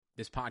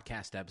This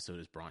podcast episode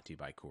is brought to you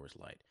by Coors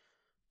Light.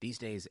 These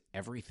days,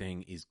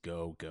 everything is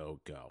go, go,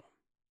 go.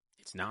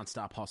 It's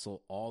nonstop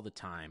hustle all the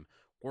time.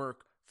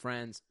 Work,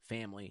 friends,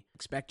 family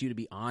expect you to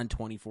be on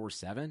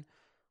 24/7.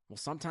 Well,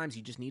 sometimes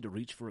you just need to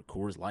reach for a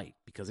Coors Light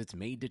because it's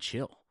made to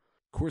chill.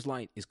 Coors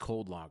Light is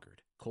cold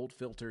lagered, cold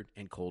filtered,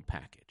 and cold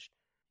packaged.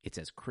 It's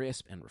as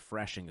crisp and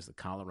refreshing as the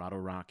Colorado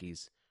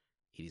Rockies.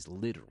 It is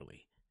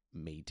literally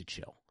made to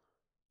chill.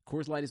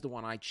 Coors Light is the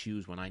one I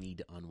choose when I need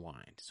to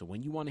unwind. So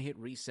when you want to hit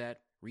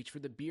reset, reach for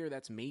the beer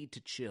that's made to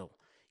chill.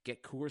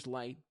 Get Coors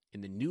Light in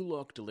the new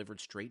look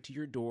delivered straight to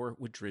your door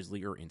with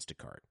Drizzly or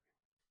Instacart.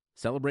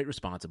 Celebrate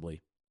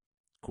responsibly.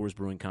 Coors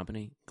Brewing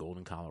Company,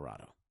 Golden,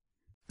 Colorado.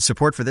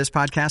 Support for this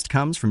podcast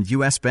comes from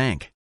U.S.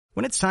 Bank.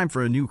 When it's time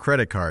for a new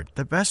credit card,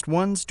 the best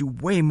ones do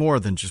way more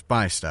than just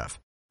buy stuff.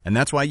 And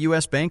that's why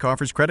U.S. Bank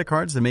offers credit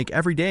cards that make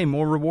every day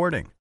more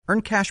rewarding.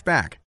 Earn cash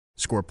back.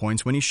 Score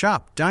points when you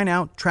shop, dine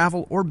out,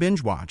 travel, or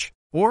binge watch.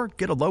 Or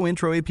get a low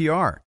intro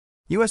APR.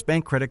 U.S.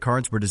 Bank credit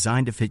cards were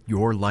designed to fit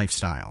your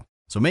lifestyle.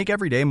 So make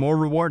every day more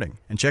rewarding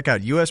and check out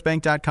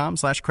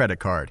usbank.com/credit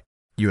card.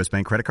 U.S.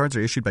 Bank credit cards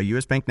are issued by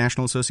U.S. Bank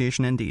National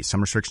Association ND.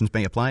 Some restrictions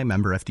may apply.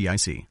 Member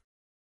FDIC.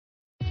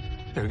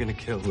 They're going to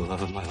kill the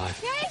love of my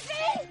life.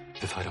 Casey!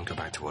 If I don't go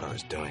back to what I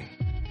was doing.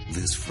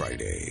 This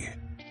Friday.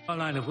 Our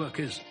line of work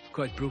is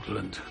quite brutal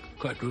and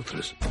quite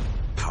ruthless.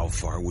 How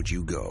far would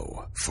you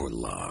go for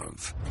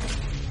love?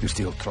 You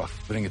steal truck,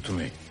 bring it to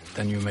me.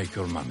 Then you make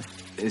your money.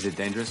 Is it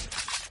dangerous?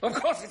 Of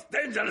course it's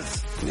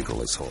dangerous!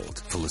 Nicholas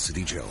Hoult,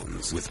 Felicity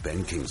Jones, with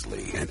Ben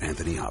Kingsley and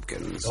Anthony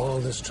Hopkins. All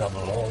this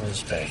trouble, all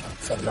this pain,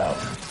 for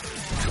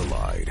love.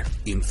 Collide.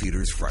 In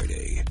theaters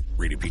Friday.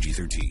 Rated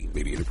PG-13.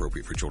 May be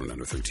inappropriate for children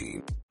under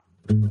 13.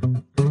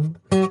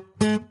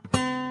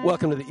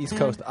 Welcome to the East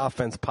Coast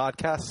Offense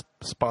Podcast,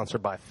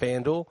 sponsored by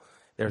FanDuel.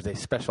 There's a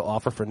special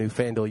offer for new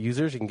FanDuel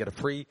users. You can get a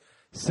free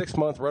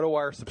 6-month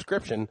RotoWire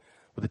subscription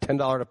with a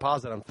 $10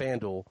 deposit on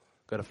FanDuel.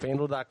 Go to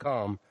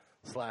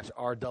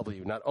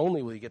FanDuel.com/RW. Not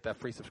only will you get that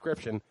free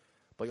subscription,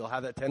 but you'll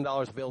have that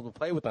 $10 available to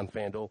play with on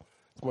FanDuel.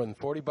 It's more than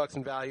 $40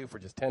 in value for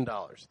just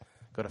 $10.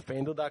 Go to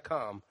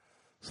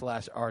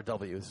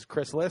FanDuel.com/RW. This is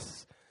Chris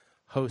Liss,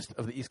 host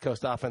of the East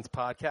Coast Offense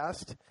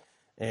Podcast,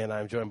 and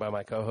I'm joined by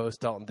my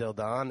co-host, Dalton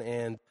Dildon.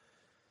 And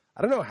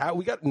I don't know how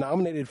we got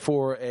nominated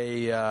for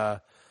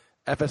a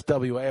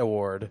FSWA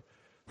award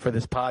for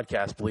this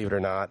podcast, believe it or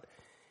not.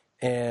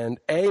 And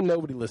A,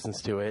 nobody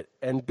listens to it,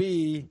 and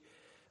B,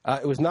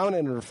 it was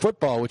nominated for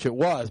football, which it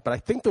was, but I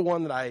think the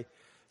one that I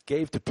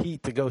gave to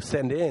Pete to go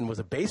send in was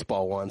a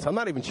baseball one, so I'm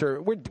not even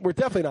sure. We're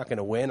definitely not going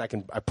to win. I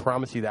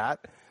promise you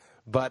that.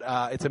 But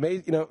it's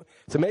amazing. You know,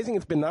 it's amazing.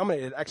 It's been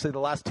nominated actually the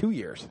last 2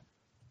 years.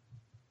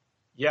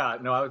 Yeah,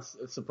 no, I was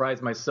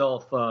surprised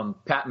myself.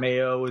 Pat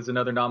Mayo is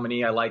another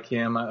nominee. I like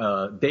him.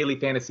 Daily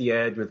Fantasy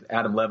Edge with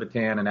Adam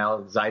Levitan and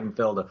Alex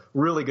Zeidenfeld, a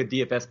really good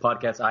DFS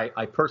podcast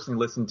I personally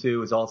listen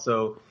to, is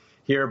also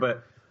here.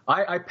 But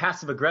I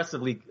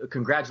passive-aggressively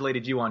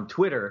congratulated you on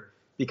Twitter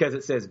because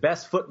it says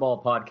Best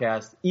Football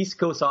Podcast, East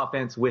Coast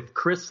Offense with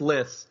Chris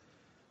Liss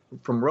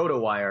from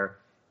RotoWire.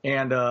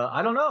 And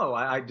I don't know.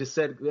 I just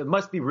said it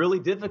must be really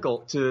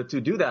difficult to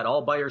do that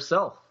all by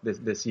yourself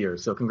this year.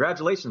 So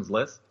congratulations,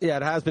 Liz. Yeah,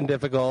 it has been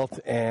difficult,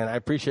 and I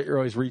appreciate you're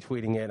always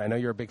retweeting it. I know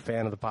you're a big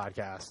fan of the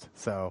podcast.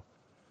 So,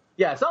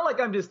 yeah, it's not like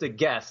I'm just a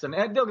guest. And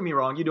don't get me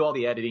wrong, you do all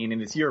the editing,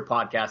 and it's your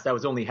podcast. I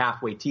was only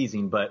halfway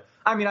teasing, but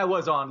I mean, I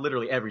was on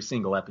literally every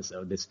single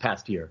episode this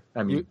past year.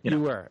 I mean, you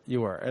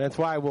were, and that's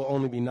why I will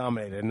only be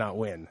nominated and not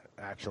win,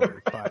 actually.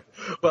 But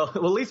well,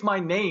 at least my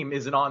name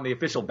isn't on the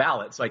official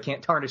ballot, so I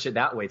can't tarnish it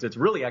that way. So it's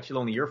really actually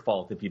only your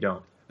fault if you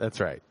don't.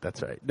 That's right.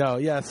 No,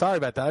 yeah, sorry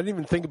about that. I didn't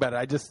even think about it.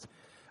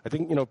 I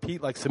think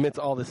Pete submits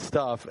all this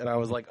stuff, and I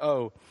was like,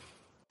 oh,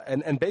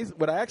 and basically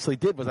what I actually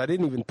did was I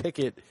didn't even pick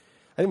it.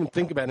 I didn't even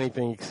think about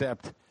anything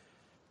except,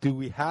 do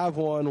we have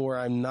one where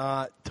I'm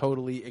not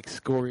totally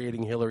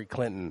excoriating Hillary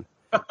Clinton?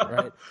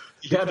 Right?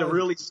 You had to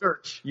really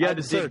search. You had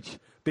to search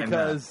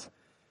because,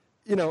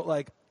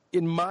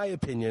 in my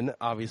opinion,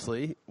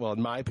 obviously,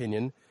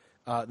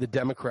 the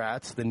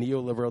Democrats, the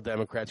neoliberal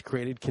Democrats,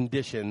 created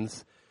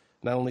conditions,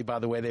 not only by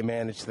the way they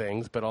managed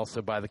things, but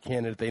also by the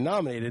candidate they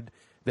nominated,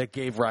 that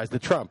gave rise to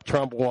Trump.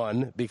 Trump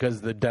won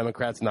because the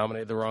Democrats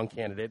nominated the wrong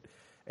candidate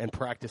and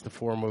practiced a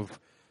form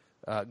of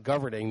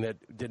governing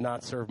that did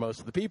not serve most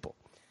of the people.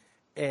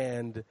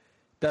 And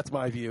that's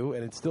my view,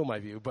 and it's still my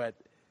view, but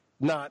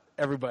not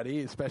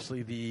everybody,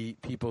 especially the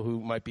people who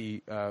might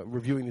be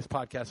reviewing this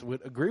podcast, would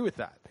agree with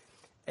that.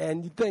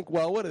 And you'd think,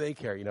 well, what do they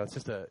care?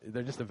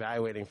 They're just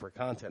evaluating for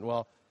content.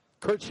 Well,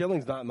 Curt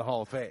Schilling's not in the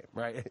Hall of Fame,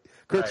 right?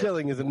 Curt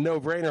Schilling is a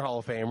no-brainer Hall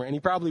of Famer, and he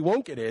probably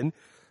won't get in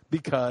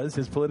because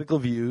his political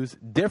views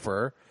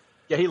differ.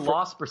 Yeah, he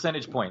lost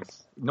percentage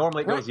points.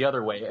 Normally it goes the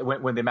other way.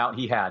 When the amount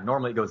he had,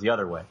 normally it goes the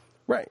other way.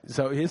 Right.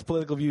 So his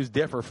political views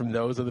differ from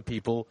those of the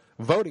people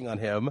voting on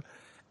him.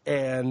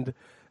 And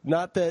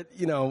not that,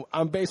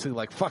 I'm basically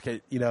like, fuck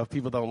it. If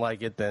people don't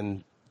like it,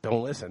 then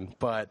don't listen.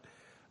 But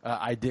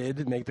I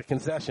did make the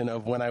concession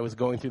of when I was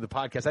going through the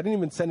podcast. I didn't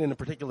even send in a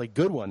particularly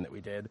good one that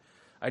we did.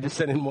 I just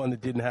sent in one that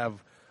didn't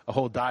have a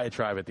whole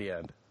diatribe at the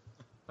end.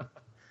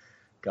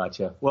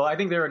 Gotcha. Well, I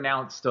think they're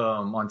announced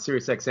on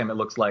SiriusXM, it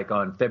looks like,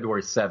 on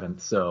February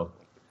 7th. So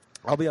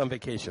I'll be on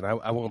vacation.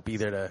 I won't be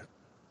there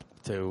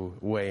to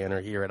weigh in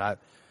or hear it. I'm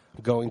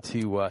going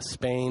to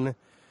Spain.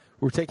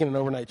 We're taking an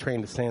overnight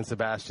train to San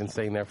Sebastian,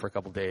 staying there for a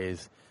couple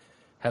days.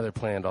 Heather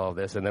planned all of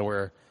this, and then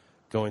we're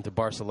going to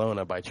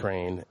Barcelona by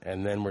train,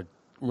 and then we're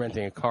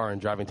renting a car and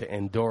driving to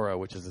Andorra,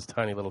 which is this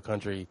tiny little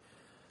country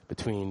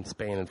between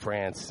Spain and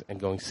France, and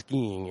going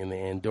skiing in the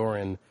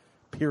Andorran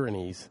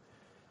Pyrenees.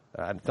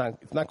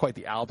 It's not quite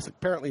the Alps.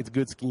 Apparently, it's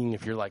good skiing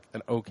if you're like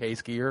an okay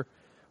skier,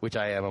 which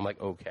I am. I'm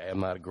like, okay, I'm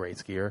not a great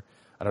skier.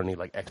 I don't need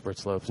like expert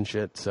slopes and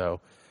shit.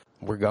 So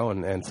we're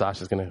going, and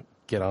Sasha's going to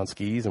get on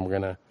skis, and we're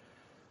going to,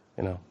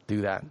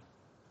 do that.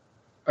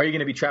 Are you going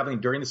to be traveling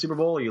during the Super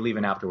Bowl, or are you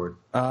leaving afterward?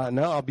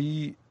 No,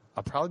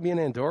 I'll probably be in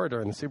Andorra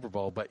during the Super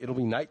Bowl, but it'll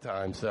be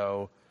nighttime,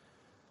 so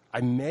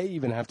I may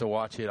even have to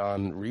watch it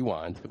on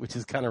Rewind, which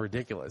is kind of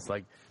ridiculous.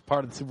 Like,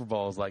 part of the Super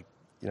Bowl is like,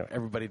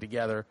 everybody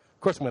together.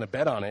 Of course, I'm going to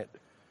bet on it,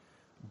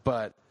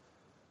 but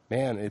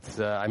man, it's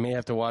I may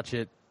have to watch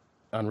it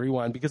on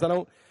Rewind because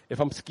if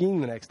I'm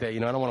skiing the next day, I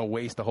don't want to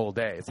waste the whole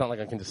day. It's not like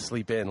I can just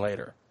sleep in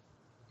later.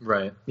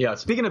 Right. Yeah.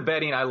 Speaking of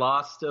betting, I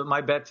lost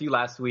my bet to you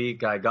last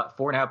week. I got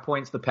 4.5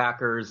 points to the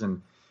Packers,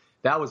 and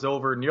that was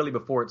over nearly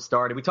before it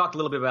started. We talked a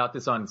little bit about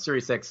this on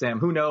SiriusXM.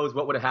 Who knows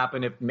what would have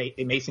happened if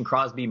Mason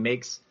Crosby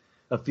makes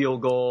a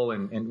field goal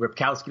and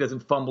Ripkowski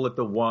doesn't fumble at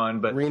the 1.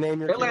 But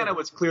Atlanta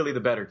was clearly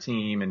the better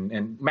team,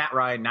 and Matt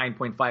Ryan,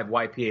 9.5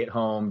 YPA at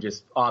home,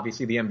 just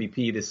obviously the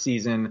MVP this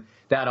season.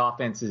 That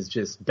offense is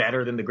just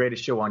better than the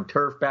greatest show on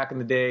turf back in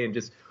the day, and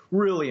just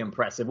really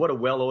impressive. What a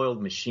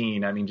well-oiled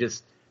machine. I mean,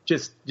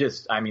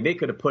 they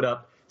could have put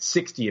up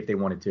 60 if they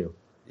wanted to.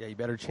 Yeah, you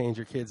better change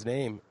your kid's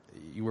name.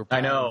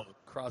 I know.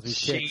 Crosby's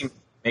Shame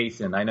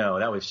Mason. I know.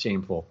 That was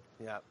shameful.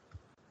 Yeah.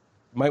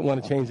 You might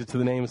want to change it to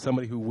the name of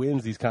somebody who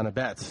wins these kind of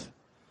bets.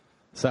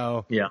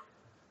 So, yeah,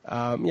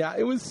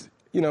 it was,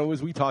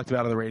 as we talked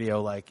about on the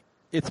radio, like,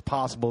 it's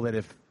possible that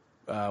if,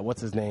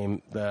 what's his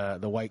name, the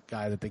white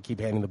guy that they keep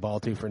handing the ball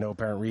to for no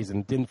apparent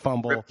reason, didn't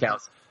fumble,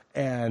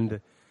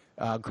 and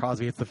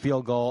Crosby hits the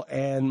field goal,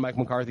 and Mike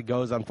McCarthy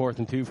goes on 4th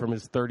and 2 from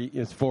his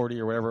 40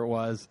 or whatever it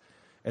was,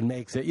 and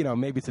makes it,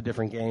 maybe it's a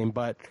different game,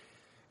 but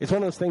it's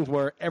one of those things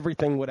where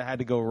everything would have had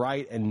to go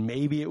right, and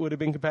maybe it would have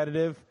been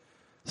competitive.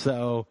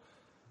 So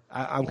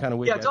I'm kind of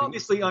with you. Yeah, it's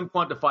obviously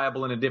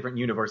unquantifiable in a different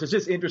universe. It's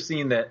just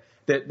interesting that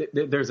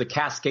there's a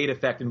cascade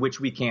effect in which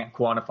we can't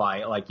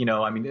quantify. Like,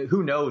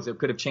 who knows? It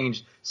could have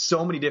changed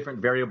so many different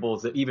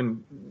variables that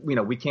even,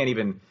 we can't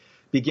even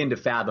begin to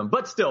fathom.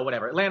 But still,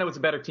 whatever. Atlanta was a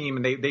better team,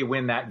 and they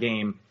win that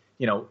game,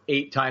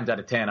 8 times out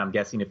of 10, I'm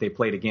guessing, if they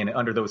played again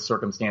under those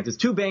circumstances.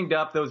 Too banged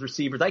up, those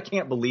receivers. I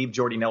can't believe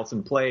Jordy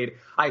Nelson played.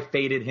 I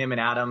faded him and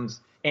Adams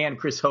and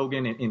Chris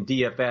Hogan in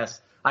DFS.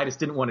 I just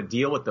didn't want to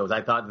deal with those.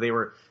 I thought they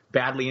were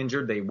badly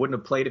injured. They wouldn't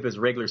have played if it was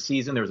regular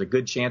season. There was a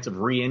good chance of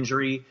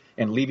re-injury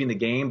and leaving the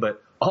game,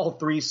 but all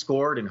 3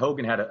 scored, and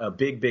Hogan had a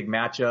big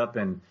matchup,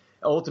 and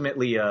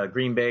ultimately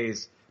Green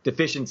Bay's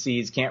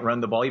deficiencies, can't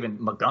run the ball.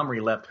 Even Montgomery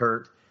left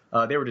hurt.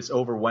 They were just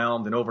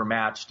overwhelmed and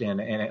overmatched,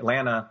 and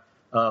Atlanta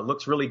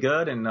looks really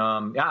good. And,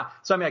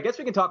 so, I guess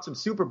we can talk some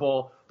Super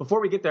Bowl.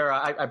 Before we get there,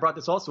 I brought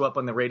this also up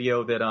on the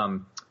radio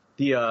that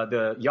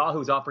the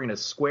Yahoo's offering a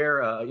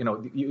Square,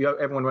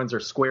 everyone runs their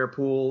Square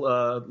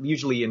pool,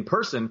 usually in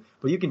person,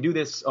 but you can do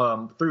this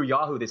through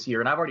Yahoo this year.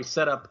 And I've already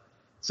set up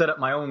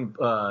my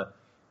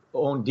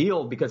own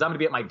deal because I'm going to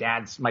be at my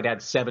dad's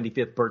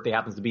 75th birthday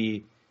happens to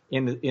be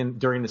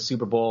during the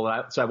Super Bowl.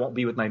 So I won't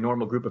be with my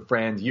normal group of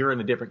friends. You're in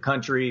a different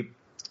country.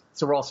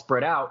 So we're all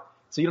spread out.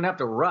 So you don't have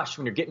to rush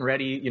when you're getting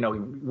ready. You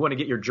want to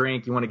get your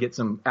drink. You want to get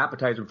some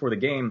appetizer before the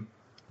game.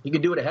 You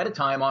can do it ahead of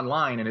time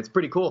online, and it's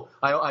pretty cool.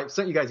 I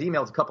sent you guys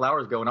emails a couple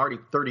hours ago, and already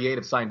 38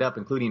 have signed up,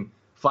 including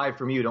 5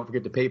 from you. Don't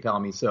forget to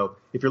PayPal me. So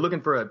if you're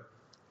looking for an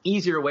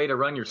easier way to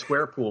run your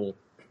Square pool,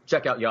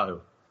 check out Yahoo.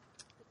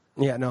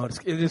 Yeah, no,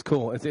 it is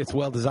cool. It's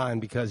well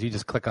designed because you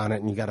just click on it,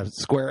 and you got a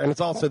square. And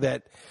it's also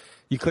that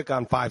you click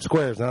on 5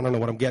 squares, and I don't know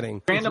what I'm getting.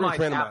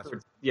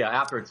 Randomized.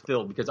 After it's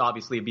filled, because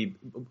obviously it'd be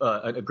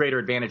a greater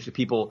advantage to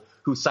people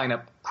who sign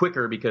up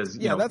quicker because,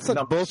 that's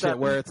such bullshit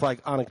where it's like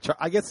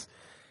I guess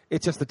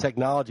it's just the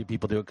technology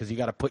people do it because you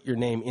got to put your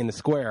name in the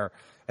square,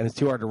 and it's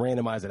too hard to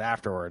randomize it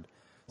afterward.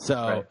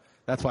 So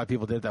that's why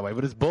people did it that way.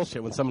 But it's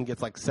bullshit when someone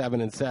gets like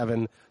 7 and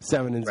 7,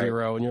 7 and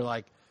 0, and you're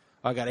like,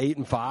 I got 8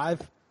 and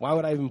 5. Why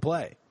would I even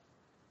play?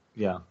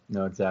 Yeah,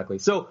 no, exactly.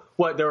 So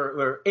there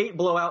were 8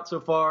 blowouts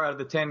so far out of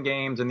the 10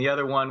 games, and the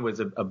other one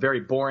was a very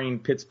boring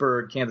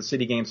Pittsburgh-Kansas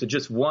City game. So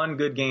just one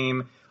good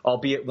game,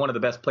 albeit one of the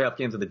best playoff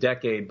games of the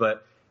decade.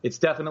 But it's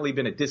definitely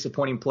been a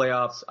disappointing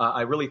playoffs.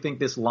 I really think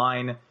this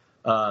line,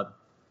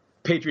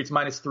 Patriots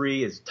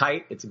 -3, is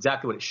tight. It's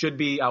exactly what it should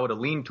be. I would have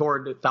leaned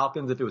toward the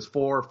Falcons if it was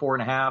 4,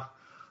 4.5.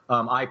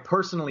 I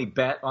personally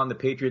bet on the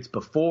Patriots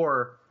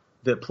before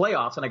the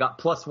playoffs, and I got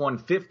plus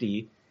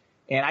 150.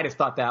 And I just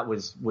thought that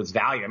was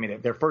value. I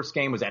mean, their first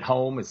game was at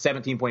home as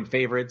 17-point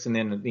favorites, and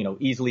then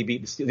easily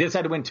beat. They just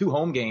had to win 2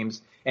 home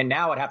games, and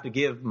now I'd have to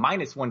give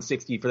minus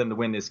 160 for them to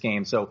win this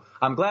game. So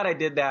I'm glad I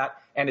did that.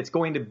 and it's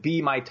going to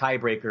be my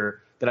tiebreaker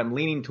that I'm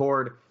leaning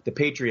toward the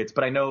Patriots.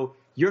 But I know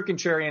you're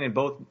contrarian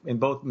in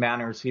both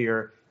manners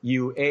here.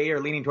 You, A, are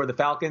leaning toward the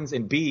Falcons,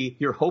 and B,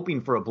 you're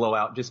hoping for a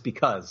blowout just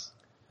because.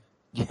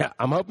 Yeah,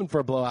 I'm hoping for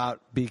a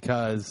blowout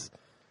because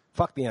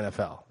fuck the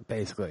NFL,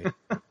 basically.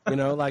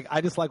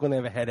 I just like when they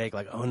have a headache,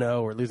 like, oh,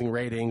 no, we're losing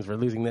ratings, we're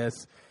losing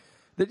this.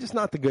 They're just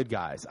not the good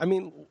guys. I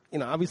mean,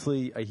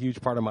 obviously a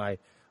huge part of my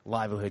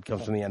livelihood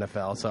comes from the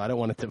NFL, so I don't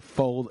want it to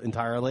fold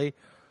entirely.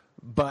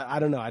 But I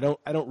don't know. I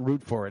don't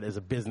root for it as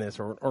a business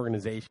or an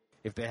organization.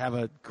 If they have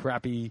a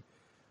crappy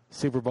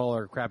Super Bowl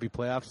or crappy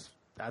playoffs,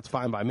 that's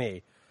fine by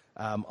me.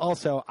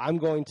 Also, I'm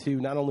going to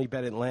not only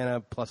bet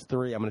Atlanta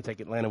 +3, I'm going to take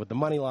Atlanta with the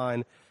money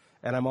line,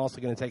 and I'm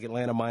also going to take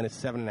Atlanta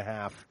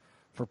 -7.5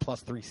 for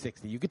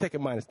 +360. You could take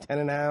it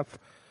 -10.5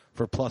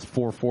 for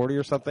 +440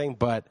 or something,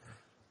 but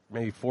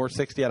maybe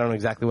 460. I don't know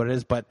exactly what it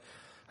is, but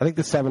I think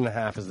the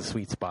 7.5 is the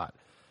sweet spot.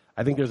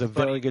 I think there's a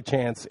very good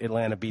chance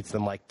Atlanta beats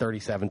them like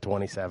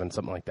 37-27,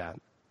 something like that.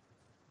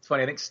 It's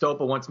funny. I think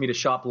Stopa wants me to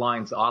shop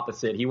lines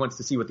opposite. He wants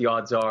to see what the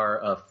odds are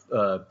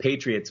of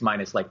Patriots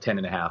minus like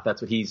 10.5.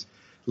 That's what he's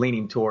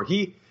leaning toward.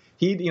 He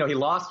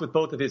lost with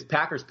both of his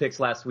Packers picks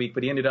last week,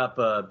 but he ended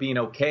up being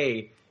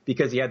okay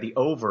because he had the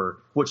over,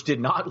 which did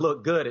not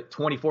look good at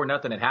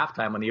 24-0 at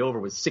halftime when the over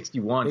was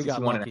 61. He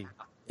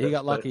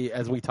got lucky,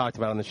 as we talked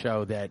about on the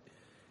show, that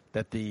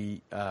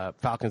the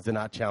Falcons did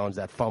not challenge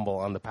that fumble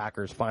on the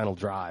Packers' final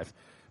drive,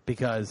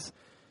 because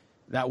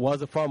that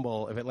was a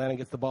fumble. If Atlanta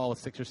gets the ball with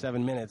 6 or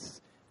 7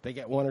 minutes, they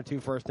get 1 or 2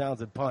 first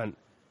downs at punt.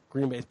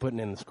 Green Bay's putting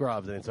in the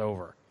scrubs, and it's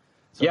over.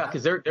 So yeah,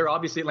 because they're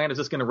obviously Atlanta's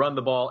just going to run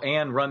the ball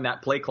and run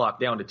that play clock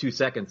down to 2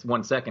 seconds,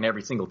 1 second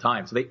every single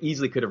time. So they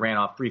easily could have ran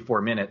off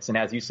 3-4 minutes. And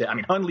as you said, I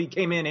mean, Hundley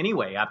came in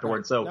anyway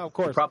afterwards. So no, of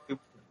course,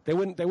 they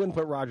wouldn't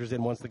put Rodgers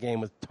in once the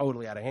game was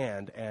totally out of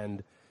hand,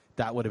 and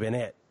that would have been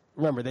it.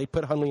 Remember, they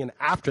put Hundley in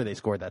after they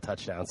scored that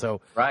touchdown,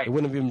 so it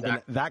wouldn't have even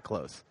been that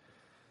close.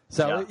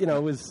 So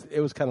it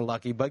was kind of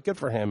lucky, but good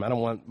for him. I don't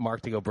want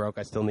Mark to go broke.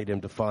 I still need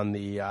him to fund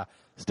the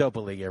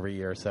Stopa League every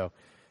year. So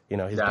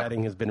his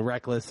betting has been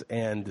reckless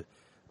and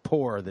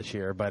poor this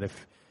year, but as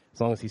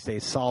long as he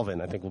stays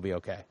solvent, I think we'll be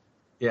okay.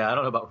 Yeah, I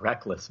don't know about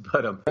reckless,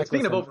 but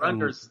speaking of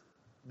over-unders,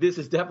 this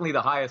is definitely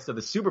the highest of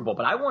the Super Bowl.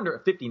 But I wonder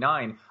at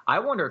 59, I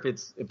wonder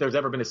if there's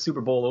ever been a Super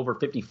Bowl over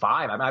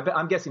 55.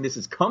 I'm guessing this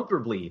is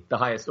comfortably the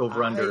highest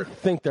over-under. I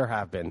think there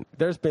have been.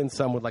 There's been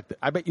some with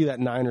I bet you that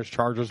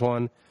Niners-Chargers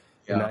one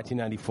in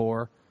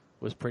 1994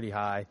 was pretty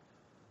high.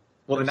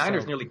 Well, the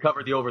Niners nearly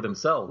covered the over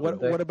themselves.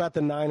 What about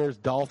the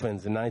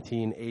Niners-Dolphins in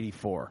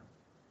 1984?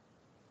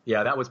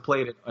 Yeah, that was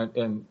played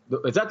in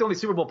is that the only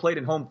Super Bowl played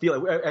in home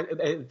field?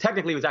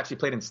 Technically, it was actually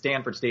played in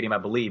Stanford Stadium, I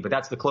believe, but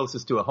that's the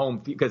closest to a home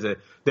because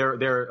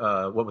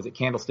their what was it,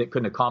 Candlestick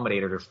couldn't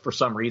accommodate it, or for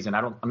some reason,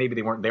 maybe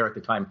they weren't there at the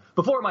time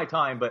before my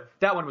time, but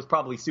that one was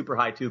probably super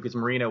high too because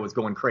Marino was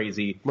going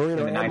crazy.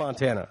 Marino and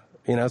Montana,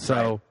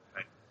 so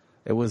right.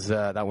 It was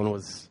that one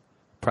was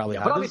probably.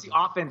 Yeah, but obviously,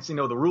 offense, the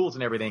rules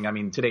and everything. I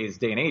mean, today's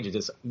day and age is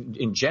just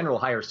in general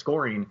higher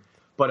scoring.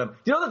 But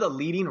do you know that the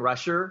leading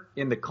rusher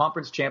in the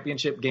conference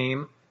championship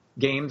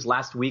games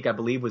last week, I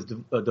believe, was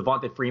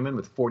Devonta Freeman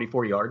with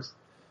 44 yards.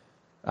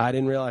 I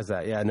didn't realize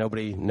that. Yeah,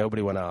 nobody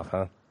went off,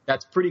 huh?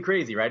 That's pretty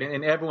crazy, right?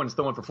 And everyone's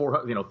throwing for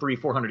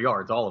 300-400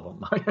 yards, all of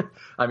them.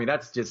 I mean,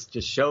 that's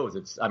just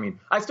shows.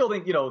 I still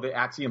think, the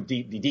axiom,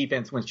 the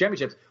defense wins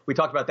championships. We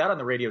talked about that on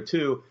the radio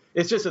too.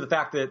 It's just the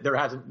fact that there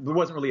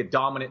wasn't really a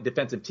dominant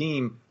defensive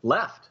team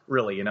left,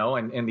 really,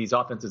 and these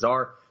offenses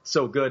are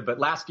so good. But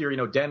last year,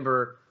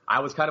 Denver, I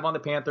was kind of on the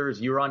Panthers.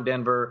 You were on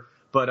Denver.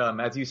 But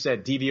as you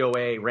said,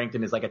 DVOA ranked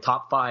him as like a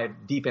top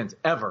 5 defense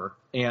ever.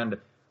 And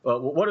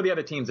what are the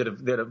other teams that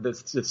have the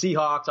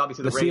Seahawks?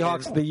 Obviously, the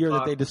Ravens, Seahawks, the year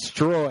that they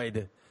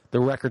destroyed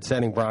the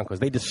record-setting Broncos,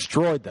 they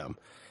destroyed them.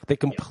 They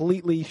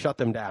completely shut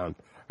them down,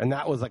 and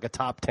that was like a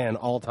top 10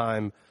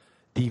 all-time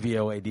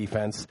DVOA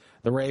defense.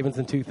 The Ravens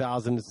in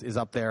 2000 is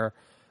up there.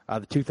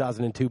 The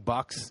 2002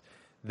 Bucks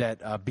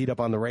that beat up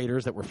on the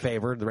Raiders that were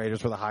favored. The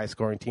Raiders were the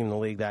highest-scoring team in the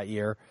league that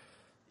year.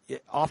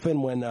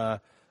 Often when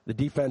the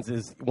defense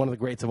is one of the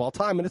greats of all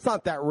time, and it's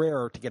not that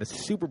rare to get a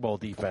Super Bowl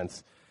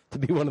defense to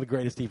be one of the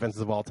greatest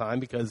defenses of all time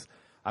because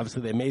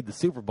obviously they made the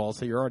Super Bowl,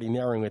 so you're already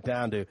narrowing it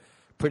down to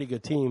pretty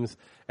good teams.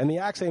 And the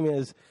axiom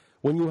is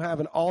when you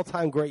have an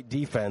all-time great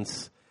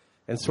defense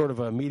and sort of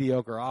a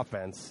mediocre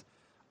offense,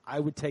 I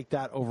would take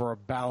that over a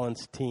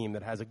balanced team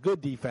that has a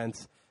good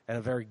defense and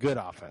a very good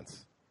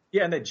offense.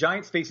 Yeah, and the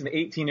Giants facing the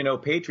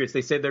 18-0 Patriots,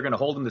 they said they're going to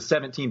hold them to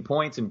 17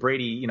 points, and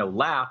Brady,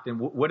 laughed. And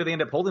what did they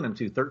end up holding them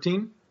to,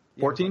 13?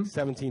 14?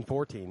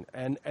 17-14.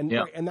 And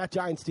that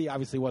Giants team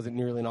obviously wasn't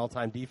nearly an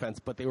all-time defense,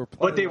 but they were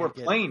playing. But they were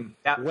playing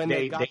that when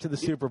they got to the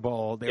Super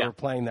Bowl, they were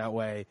playing that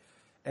way.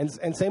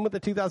 And same with the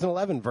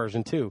 2011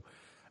 version too.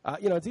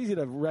 It's easy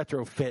to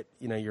retrofit,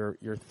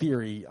 your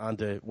theory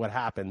onto what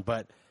happened,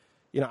 but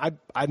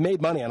I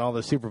made money on all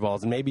those Super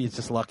Bowls, and maybe it's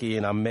just lucky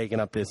and I'm making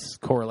up this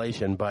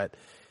correlation, but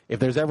if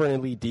there's ever an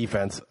elite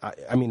defense,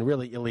 I mean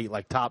really elite,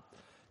 like top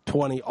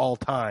 20 all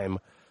time,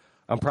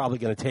 I'm probably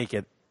going to take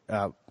it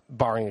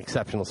barring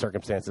exceptional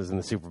circumstances in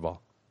the Super Bowl.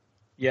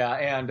 Yeah,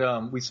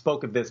 and we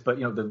spoke of this, but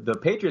the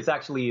Patriots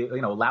actually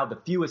allowed the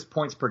fewest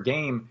points per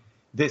game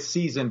this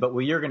season. But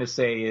what you're going to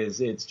say is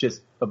it's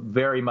just a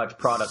very much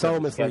product. So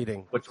of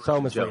misleading.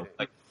 So misleading.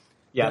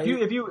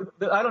 If you,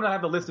 I don't know, I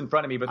have the list in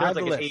front of me, but there's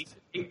like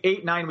an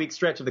 8-9 week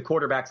stretch of the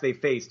quarterbacks they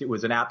faced. It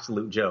was an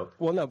absolute joke.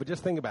 Well, no, but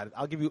just think about it.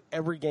 I'll give you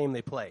every game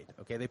they played.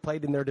 Okay, they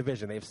played in their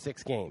division. They have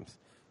 6 games.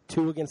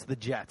 2 against the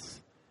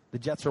Jets. The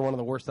Jets are one of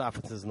the worst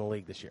offenses in the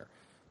league this year.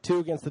 2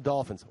 against the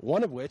Dolphins,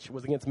 one of which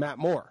was against Matt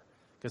Moore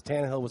because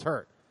Tannehill was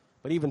hurt.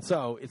 But even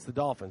so, it's the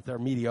Dolphins. They're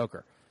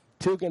mediocre.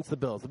 2 against the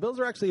Bills. The Bills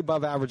are actually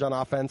above average on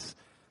offense,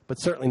 but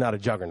certainly not a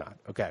juggernaut.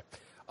 Okay.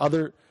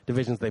 Other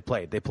divisions they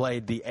played. They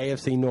played the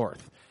AFC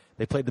North.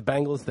 They played the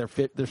Bengals.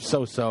 They're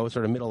so-so,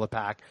 sort of middle of the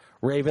pack.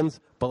 Ravens,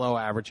 below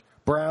average.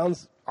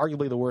 Browns,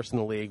 arguably the worst in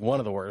the league, one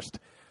of the worst.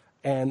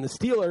 And the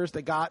Steelers,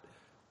 they got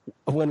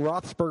when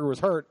Roethlisberger was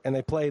hurt, and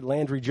they played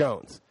Landry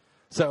Jones.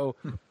 So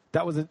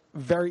that was a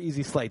very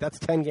easy slate. That's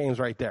 10 games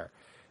right there.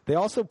 They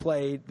also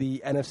played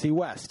the NFC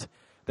West.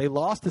 They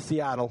lost to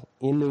Seattle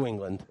in New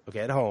England,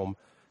 okay, at home.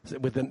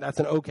 That's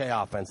an okay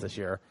offense this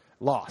year.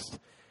 Lost.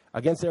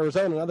 Against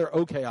Arizona, another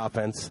okay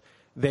offense.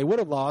 They would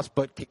have lost,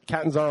 but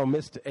Catanzaro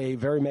missed a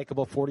very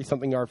makeable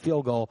 40-something yard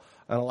field goal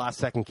on a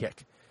last-second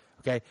kick.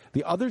 Okay,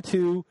 the other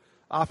 2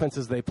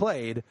 offenses they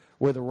played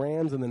were the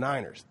Rams and the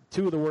Niners,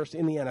 2 of the worst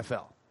in the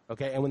NFL.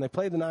 Okay, and when they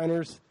played the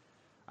Niners,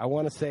 I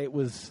want to say it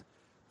was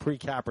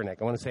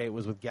pre-Kaepernick. I want to say it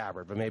was with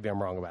Gabbard, but maybe I'm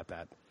wrong about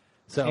that.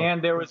 So,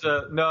 and there was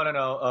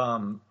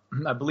no.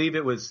 I believe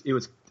it was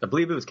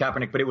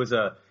Kaepernick, but it was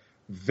a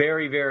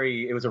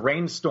it was a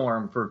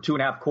rainstorm for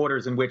 2.5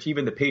 quarters in which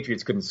even the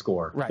Patriots couldn't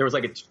score. Right. There was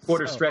like a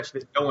 2-quarter stretch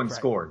that no one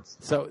scored.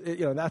 So,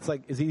 that's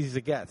like as easy as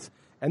it gets.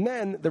 And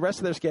then the rest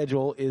of their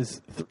schedule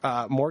is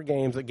more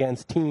games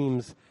against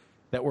teams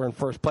that were in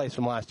first place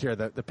from last year.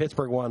 The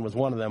Pittsburgh one was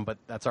one of them, but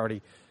that's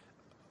already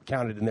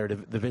counted in their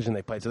division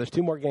they played. So there's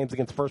 2 more games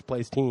against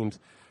first-place teams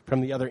from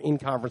the other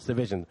in-conference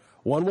division.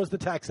 One was the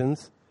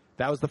Texans.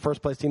 That was the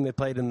first-place team they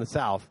played in the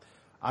South.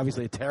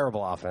 Obviously a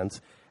terrible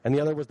offense. And the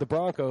other was the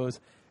Broncos.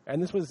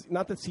 And this was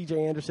not that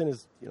C.J. Anderson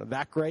is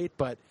that great,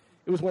 but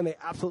it was when they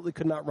absolutely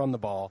could not run the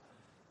ball.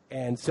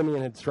 And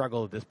Simeon had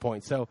struggled at this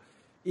point. So,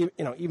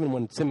 even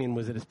when Simeon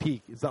was at his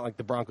peak, it's not like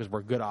the Broncos were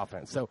a good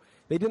offense. So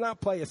they did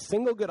not play a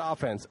single good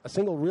offense, a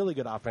single really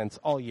good offense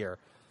all year.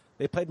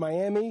 They played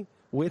Miami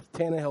with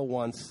Tannehill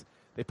once.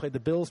 They played the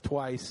Bills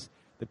twice.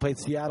 They played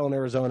Seattle and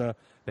Arizona.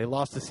 They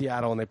lost to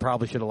Seattle, and they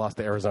probably should have lost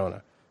to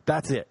Arizona.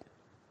 That's it.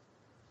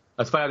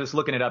 That's fine. I was just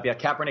looking it up. Yeah,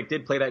 Kaepernick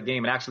did play that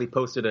game and actually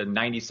posted a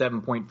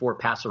 97.4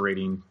 passer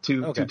rating,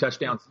 two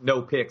touchdowns,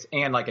 no picks,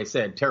 and like I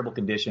said, terrible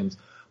conditions.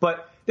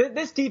 But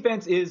this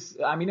defense is,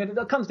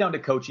 it comes down to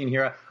coaching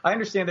here. I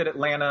understand that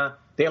Atlanta,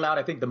 they allowed,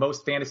 I think, the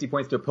most fantasy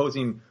points to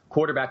opposing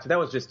quarterbacks. So that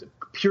was just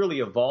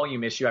purely a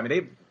volume issue.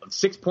 They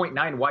 6.9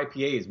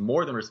 YPA is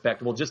more than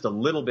respectable, just a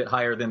little bit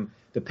higher than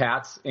the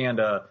Pats, and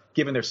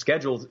given their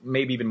schedules,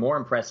 maybe even more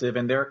impressive.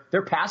 And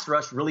their pass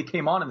rush really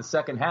came on in the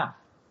second half.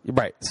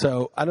 Right.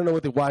 So I don't know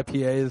what the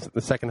YPA is in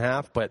the second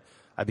half, but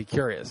I'd be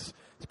curious,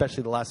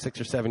 especially the last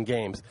 6 or 7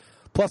 games.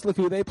 Plus, look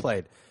who they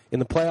played. In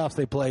the playoffs,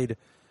 they played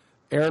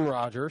Aaron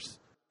Rodgers.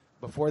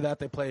 Before that,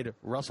 they played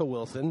Russell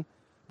Wilson.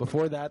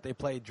 Before that, they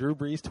played Drew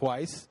Brees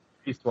twice.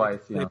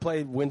 They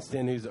played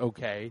Winston, who's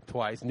okay,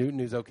 twice. Newton,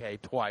 who's okay,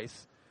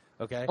 twice.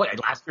 Okay. Well,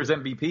 last year's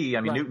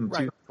MVP. Newton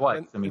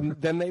twice.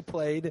 Then they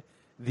played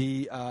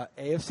the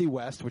AFC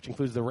West, which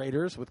includes the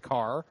Raiders with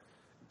Carr.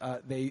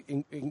 They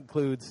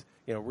includes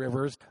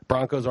Rivers.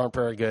 Broncos aren't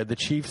very good. The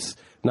Chiefs,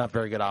 not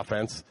very good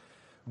offense,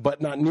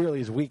 but not nearly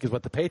as weak as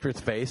what the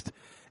Patriots faced.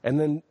 And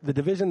then the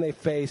division they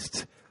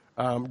faced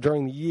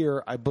during the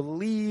year, I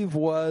believe,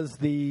 was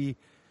the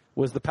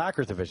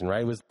Packers division,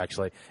 right?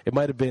 It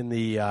might have been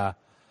the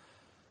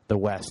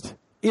West.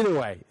 Either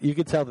way, you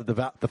could tell that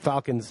the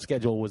Falcons'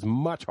 schedule was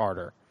much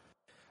harder.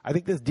 I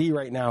think this D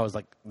right now is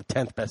like the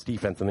 10th best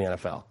defense in the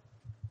NFL.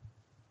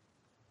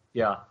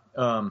 Yeah.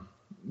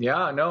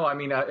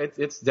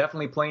 It's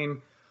definitely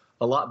playing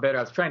a lot better.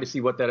 I was trying to see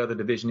what that other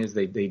division is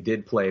they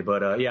did play,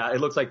 but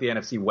it looks like the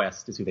NFC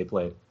West is who they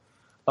played.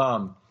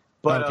 So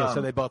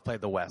they both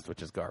played the West,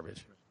 which is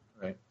garbage.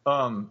 Right.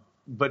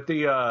 But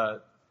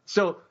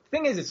so the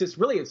thing is, it's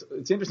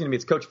interesting to me.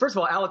 It's coach. First of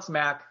all, Alex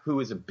Mack, who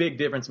is a big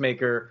difference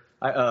maker,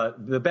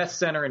 the best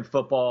center in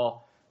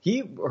football.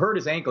 He hurt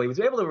his ankle. He was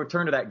able to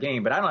return to that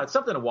game, but I don't know. It's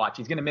something to watch.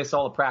 He's going to miss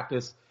all the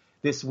practice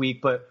this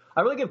week, but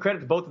I really give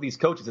credit to both of these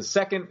coaches. The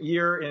second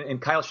year in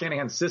Kyle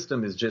Shanahan's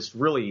system is just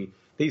really,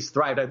 he's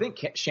thrived. I think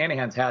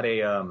Shanahan's had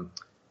a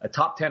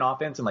top 10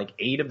 offense in like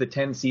 8 of the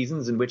 10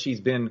 seasons in which he's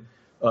been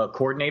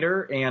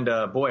coordinator. And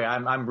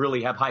I'm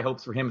really have high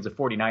hopes for him as a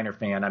 49er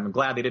fan. I'm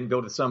glad they didn't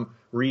go to some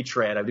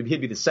retread.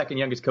 He'd be the second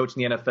youngest coach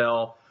in the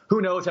NFL.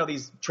 Who knows how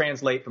these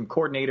translate from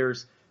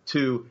coordinators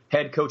to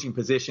head coaching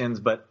positions,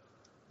 but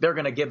they're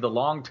going to give the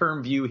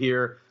long-term view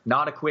here,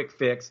 not a quick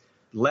fix.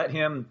 Let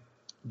him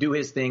do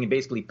his thing and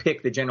basically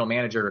pick the general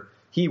manager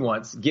he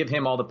wants, give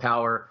him all the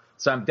power.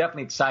 So I'm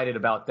definitely excited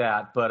about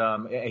that.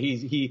 But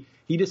he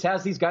just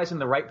has these guys in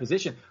the right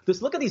position.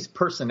 Just look at these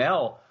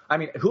personnel. I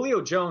mean,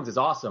 Julio Jones is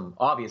awesome,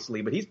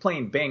 obviously, but he's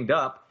playing banged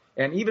up.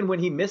 And even when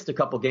he missed a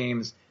couple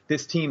games,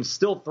 this team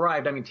still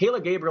thrived. I mean, Taylor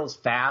Gabriel's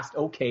fast,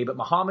 okay, but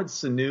Mohamed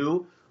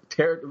Sanu,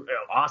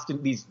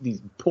 Austin,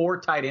 these poor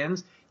tight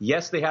ends,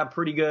 yes, they have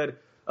pretty good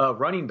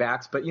running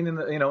backs, but in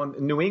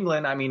New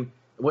England, I mean,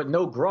 with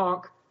no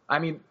Gronk, I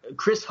mean,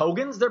 Chris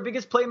Hogan's their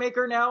biggest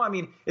playmaker now. I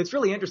mean, it's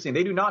really interesting.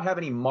 They do not have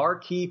any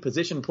marquee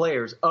position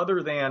players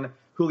other than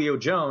Julio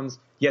Jones,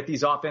 yet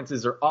these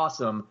offenses are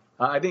awesome.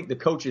 I think the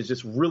coaches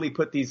just really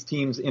put these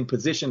teams in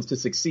positions to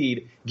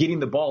succeed, getting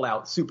the ball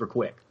out super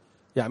quick.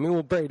 Yeah, I mean,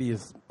 well, Brady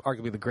is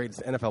arguably the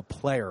greatest NFL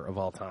player of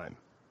all time.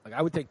 Like,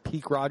 I would take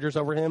peak Rodgers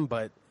over him,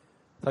 but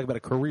talking about a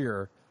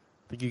career,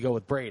 I think you go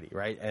with Brady,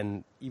 right?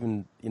 And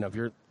even, if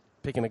you're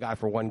picking a guy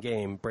for one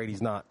game,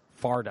 Brady's not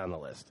far down the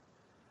list.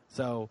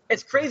 So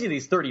it's crazy that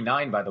he's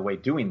 39, by the way,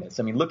 doing this.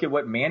 I mean, look at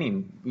what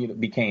Manning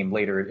became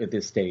later at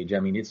this stage. I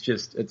mean, it's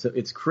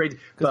crazy.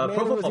 Because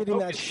Manning was eating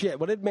that shit.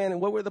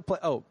 What were the play?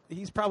 Oh,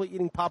 he's probably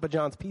eating Papa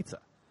John's pizza.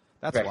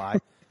 That's right. Why.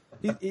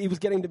 He was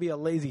getting to be a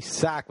lazy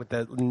sack with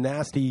the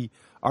nasty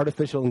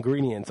artificial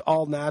ingredients,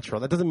 all natural.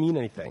 That doesn't mean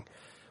anything.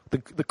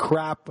 The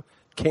crap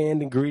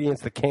canned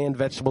ingredients, the canned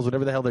vegetables,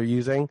 whatever the hell they're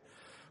using,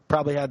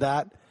 probably had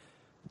that.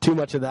 Too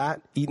much of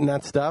that, eating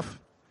that stuff.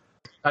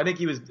 I think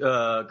he was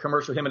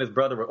commercial, him and his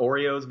brother were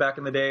Oreos back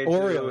in the day.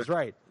 Oreos,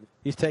 right.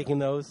 He's taking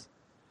those,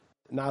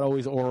 not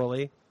always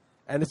orally,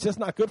 and it's just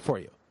not good for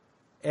you.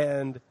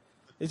 And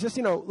it's just,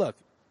 look,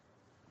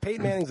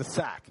 Peyton Manning's a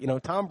sack.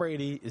 Tom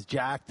Brady is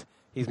jacked.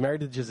 He's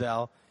married to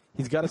Giselle.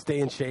 He's got to stay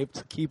in shape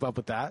to keep up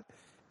with that.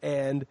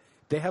 And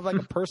they have like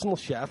a personal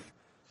chef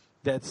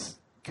that's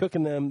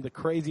cooking them the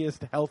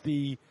craziest,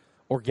 healthy,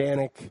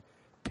 organic,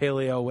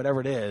 paleo, whatever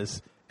it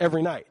is,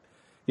 every night.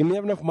 You don't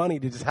have enough money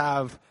to just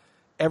have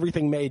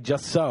everything made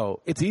just so.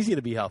 It's easy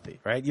to be healthy,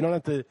 right? You don't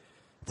have to.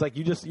 It's like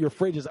your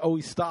fridge is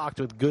always stocked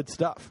with good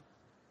stuff.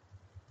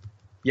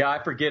 Yeah,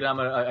 I forget. I'm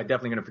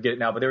definitely going to forget it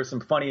now. But there was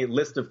some funny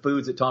list of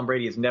foods that Tom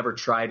Brady has never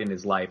tried in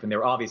his life, and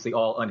they're obviously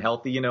all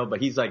unhealthy,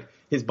 But he's like,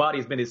 his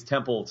body's been his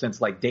temple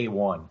since like day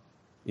one.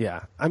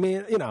 Yeah, I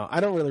mean, I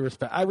don't really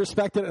respect. I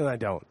respect it, and I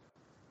don't.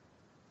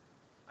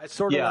 I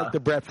sort of like the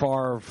Brett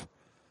Favre,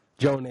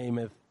 Joe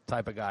Namath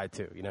type of guy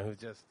too. Who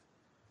just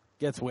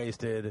gets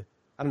wasted.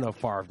 I don't know if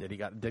Favre did. He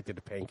got addicted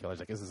to painkillers.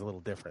 Like, this is a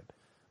little different.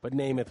 But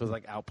Namath was,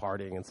 like, out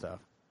partying and stuff.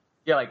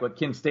 Yeah, like what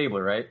Ken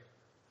Stabler, right?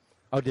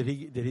 Oh, did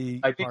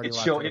he I think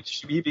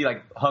he'd be,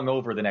 like,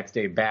 hungover the next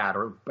day bad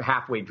or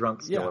halfway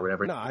drunk still or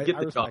whatever. No, I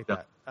respect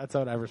that. That's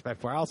what I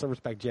respect for. I also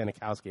respect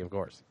Janikowski, of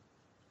course.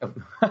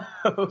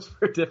 Those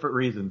for different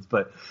reasons.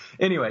 But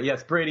anyway,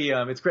 yes, Brady,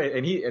 it's great.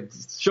 And it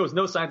shows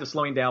no signs of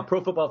slowing down.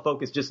 Pro Football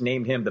Focus just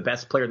named him the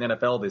best player in the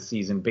NFL this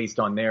season based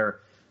on their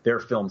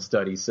film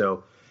study.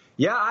 So,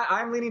 yeah,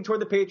 I'm leaning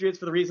toward the Patriots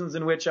for the reasons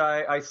in which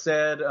I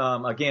said.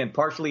 Again,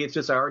 partially it's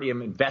just I already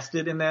am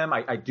invested in them.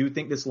 I do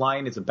think this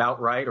line is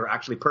about right or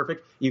actually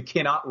perfect. You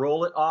cannot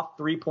roll it off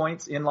 3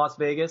 points in Las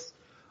Vegas.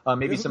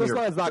 Maybe this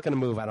line's not going to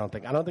move, I don't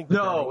think.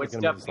 No, it's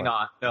definitely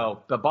not. No.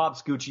 But Bob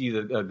Scucci,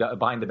 the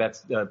Behind the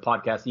Bets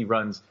podcast, he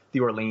runs the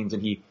Orleans,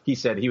 and he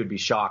said he would be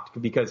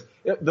shocked because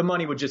the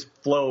money would just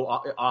flow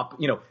up.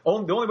 The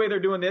only way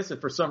they're doing this is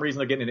for some reason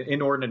they're getting an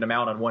inordinate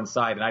amount on one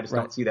side, and I just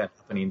don't see that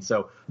happening.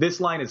 So this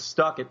line is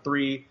stuck at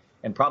 3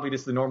 and probably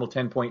just the normal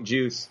 10-point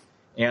juice.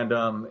 And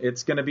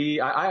it's going to be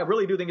 – I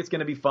really do think it's going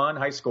to be fun,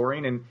 high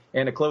scoring,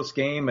 and a close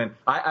game. And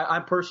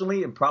I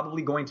personally am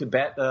probably going to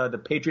bet the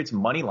Patriots'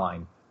 money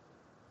line.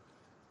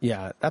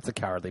 Yeah, that's a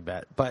cowardly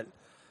bet. But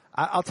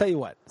I'll tell you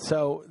what.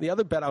 So the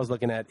other bet I was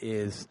looking at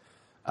is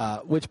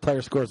which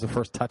player scores the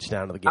first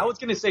touchdown of the game. I was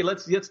going to say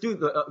let's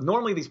do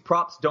normally these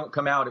props don't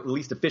come out, at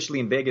least officially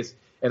in Vegas,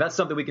 and that's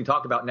something we can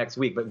talk about next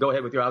week. But go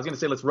ahead with I was going to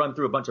say let's run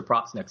through a bunch of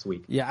props next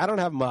week. Yeah, I don't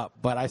have them up,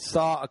 but I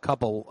saw a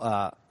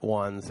couple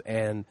ones.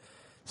 And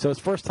so his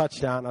first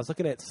touchdown, I was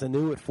looking at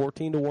Sanu at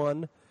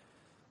 14-1,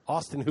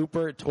 Austin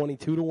Hooper at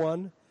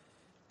 22-1.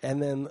 And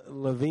then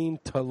Levine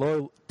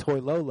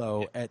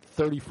Toilolo at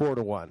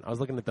 34-1. I was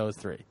looking at those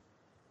three.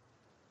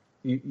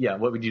 Yeah,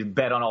 what would you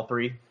bet on all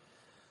three?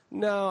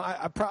 No,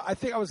 I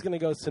think I was going to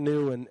go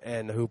Sanu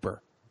and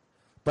Hooper,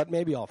 but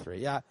maybe all three.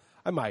 Yeah,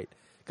 I might.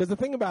 Because the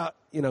thing about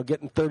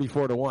getting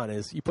 34-1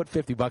 is you put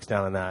 $50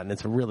 down on that, and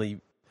it's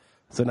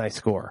a nice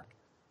score.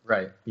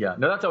 Right. Yeah.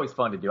 No, that's always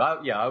fun to do.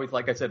 I always,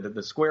 like I said,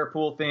 the square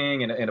pool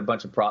thing and a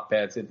bunch of prop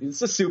bets.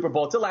 It's a Super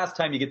Bowl. It's the last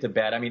time you get to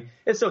bet. I mean,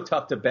 it's so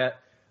tough to bet.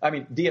 I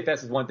mean,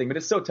 DFS is one thing, but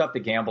it's so tough to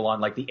gamble on,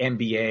 like the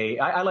NBA.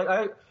 I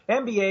like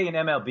NBA and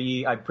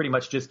MLB. I pretty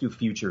much just do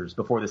futures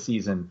before the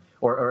season,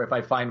 or if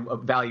I find a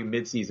value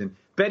mid-season.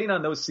 Betting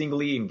on those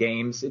singly in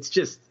games, it's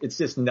just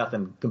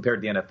nothing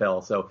compared to the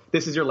NFL. So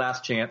this is your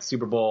last chance,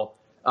 Super Bowl.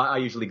 I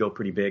usually go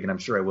pretty big, and I'm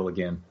sure I will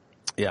again.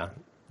 Yeah,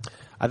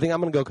 I think I'm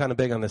going to go kind of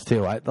big on this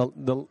too.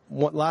 The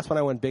last one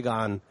I went big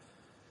on,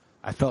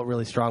 I felt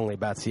really strongly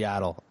about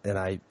Seattle, and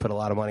I put a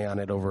lot of money on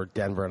it over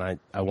Denver, and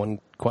I won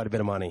quite a bit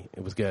of money.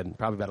 It was good,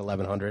 probably about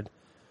 $1,100.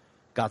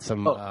 Got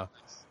some, nice.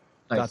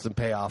 Got some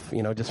payoff.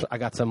 I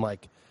got some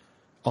like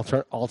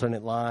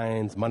alternate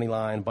lines, money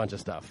line, bunch of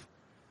stuff.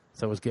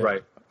 So it was good.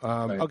 Right.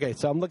 Right. Okay,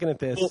 so I'm looking at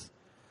this.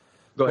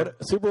 Go ahead.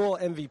 Super Bowl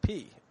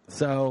MVP.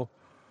 So,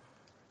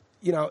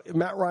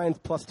 Matt Ryan's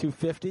plus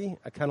 250.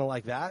 I kind of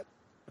like that.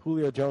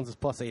 Julio Jones is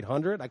plus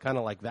 800. I kind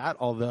of like that,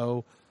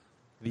 although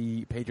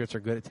the Patriots are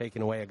good at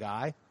taking away a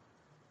guy.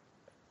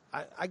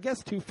 I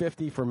guess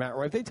 250 for Matt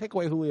Ryan. If they take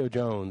away Julio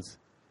Jones,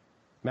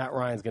 Matt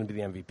Ryan's going to be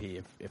the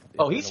MVP. If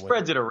he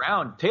spreads it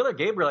around. Taylor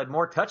Gabriel had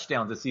more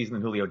touchdowns this season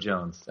than Julio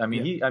Jones. I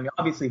mean,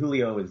 obviously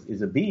Julio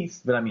is a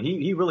beast, but I mean,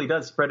 he really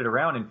does spread it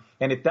around,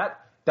 and if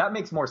that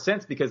makes more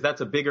sense because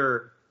that's a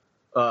bigger,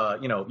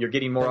 you're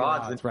getting more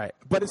odds. That's right,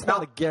 but it's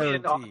not a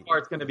guarantee.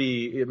 It's going to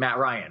be Matt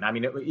Ryan. I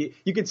mean,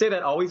 you can say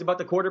that always about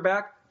the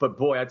quarterback, but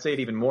boy, I'd say it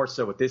even more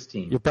so with this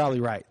team. You're probably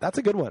right. That's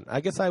a good one.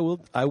 I guess I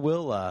will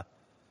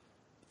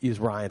use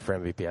Ryan for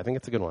MVP. I think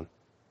it's a good one.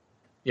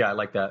 Yeah, I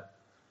like that.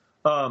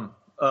 So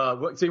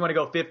you want to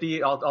go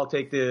 50? I'll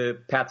take the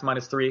Pats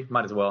 -3.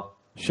 Might as well.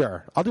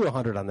 Sure, I'll do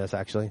 100 on this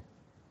actually.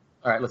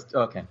 All right,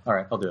 okay. All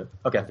right, I'll do it.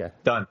 Okay.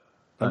 Done.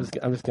 I'm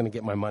just going to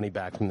get my money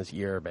back from this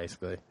year,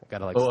 basically. I got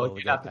to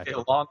you have to take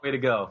a long way to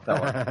go.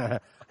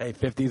 Hey,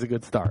 50 is a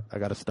good start. I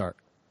got to start.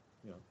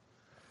 Yeah.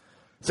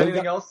 So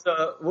anything else?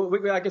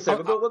 Like I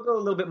said, we'll go a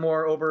little bit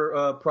more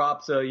over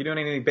props. You doing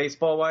anything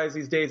baseball wise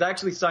these days? I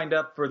actually signed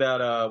up for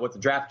that what's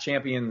the Draft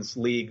Champions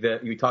League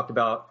that you talked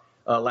about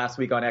last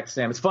week on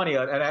XM. It's funny,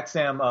 an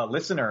XM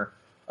listener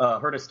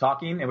heard us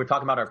talking, and we're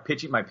talking about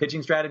my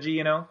pitching strategy,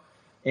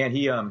 and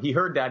he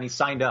heard that and he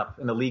signed up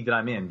in the league that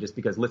I'm in just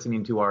because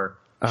listening to our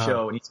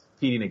show, and he's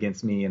competing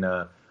against me. And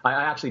I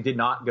actually did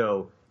not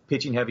go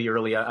pitching heavy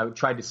early. I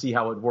tried to see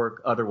how it would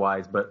work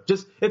otherwise, but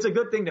it's a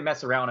good thing to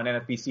mess around on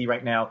NFBC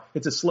right now.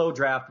 It's a slow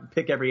draft,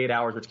 pick every 8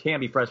 hours, which can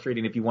be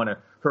frustrating if you want to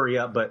hurry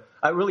up, but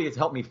it's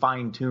helped me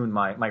fine tune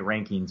my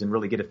rankings and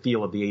really get a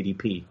feel of the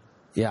ADP.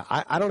 Yeah,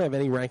 I don't have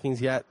any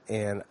rankings yet,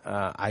 and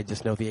I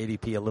just know the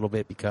ADP a little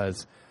bit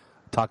because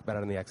I talked about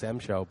it on the XM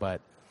show,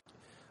 but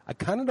I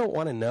kind of don't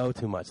want to know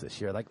too much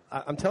this year. Like,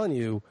 I'm telling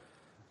you,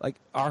 like,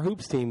 our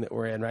hoops team that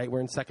we're in, right, we're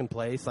in second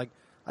place. Like,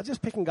 I was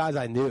just picking guys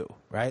I knew,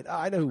 right?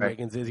 I know who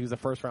Wiggins is. He was a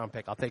first-round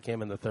pick. I'll take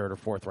him in the third or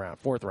fourth round.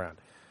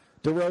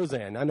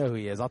 DeRozan, I know who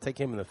he is. I'll take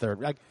him in the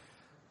third. Like,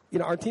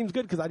 our team's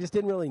good because I just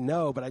didn't really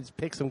know, but I just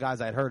picked some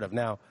guys I'd heard of.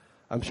 Now,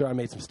 I'm sure I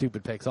made some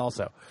stupid picks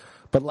also.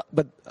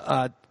 But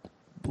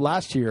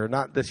last year,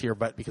 not this year,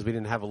 but because we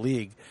didn't have a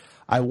league,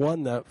 I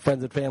won the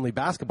Friends and Family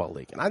Basketball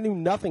League. And I knew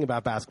nothing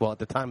about basketball at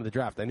the time of the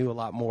draft. I knew a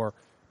lot more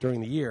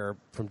during the year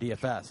from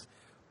DFS.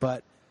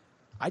 But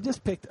I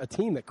just picked a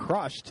team that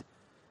crushed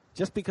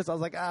just because I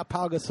was like,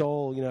 Pau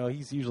Gasol,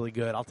 he's usually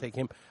good. I'll take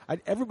him.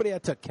 Everybody I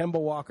took, Kemba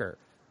Walker,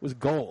 was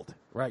gold,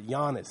 right?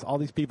 Giannis, all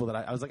these people that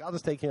I was like, I'll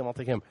just take him. I'll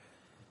take him.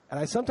 And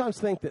I sometimes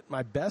think that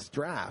my best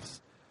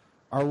drafts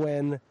are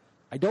when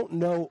I don't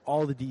know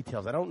all the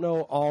details. I don't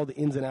know all the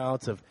ins and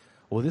outs of,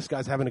 well, this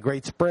guy's having a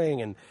great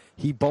spring, and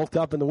he bulked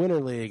up in the Winter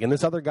League, and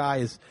this other guy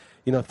is,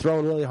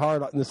 throwing really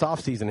hard in this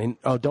offseason.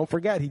 And, don't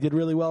forget, he did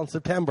really well in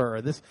September.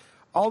 Or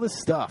all this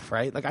stuff,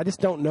 right? Like, I just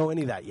don't know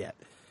any of that yet.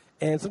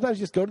 And sometimes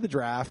you just go to the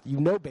draft. You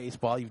know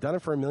baseball. You've done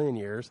it for a million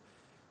years.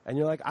 And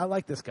you're like, I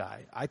like this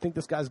guy. I think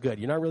this guy's good.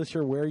 You're not really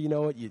sure where you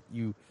know it.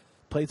 You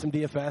played some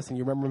DFS, and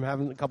you remember him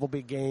having a couple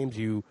big games.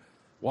 You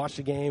watched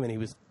a game, and he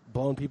was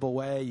blowing people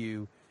away.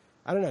 You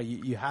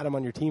had him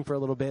on your team for a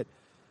little bit.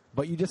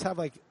 But you just have,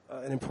 like,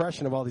 an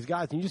impression of all these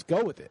guys, and you just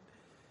go with it.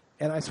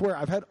 And I swear,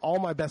 I've had all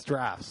my best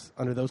drafts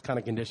under those kind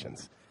of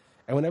conditions.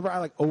 And whenever I,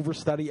 like,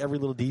 overstudy every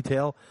little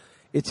detail,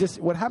 it's just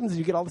what happens is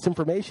you get all this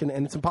information,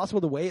 and it's impossible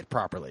to weigh it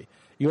properly.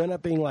 You end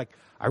up being like,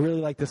 I really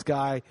like this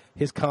guy.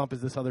 His comp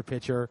is this other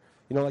pitcher.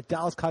 Like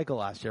Dallas Keuchel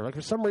last year. Like,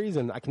 for some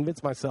reason, I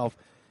convinced myself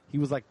he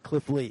was like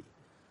Cliff Lee.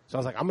 So I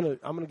was like, I'm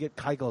gonna get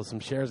Keuchel some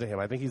shares of him.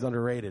 I think he's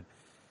underrated.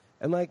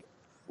 And, like,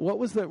 what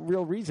was the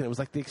real reason? It was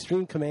like the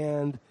extreme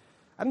command.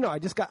 I don't know.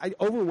 I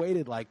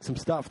overweighted, like, some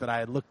stuff that I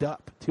had looked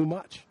up too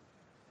much.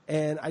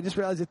 And I just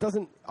realized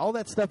all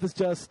that stuff is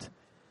just,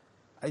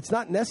 it's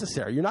not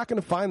necessary. You're not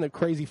going to find the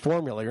crazy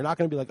formula. You're not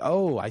going to be like,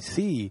 oh, I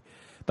see.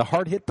 The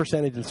hard hit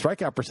percentage and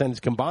strikeout percentage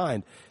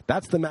combined,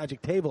 that's the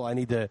magic table I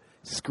need to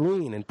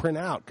screen and print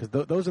out because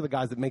those are the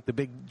guys that make the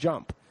big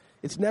jump.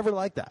 It's never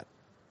like that.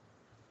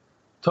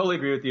 Totally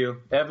agree with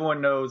you. Everyone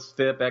knows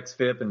FIP,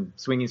 XFIP, and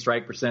swinging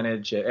strike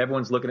percentage.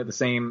 Everyone's looking at the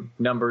same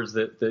numbers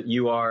that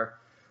you are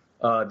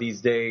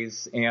these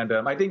days. And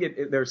I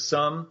think there's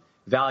some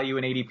value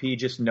in ADP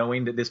just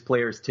knowing that this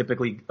player is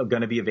typically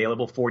going to be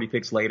available 40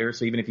 picks later.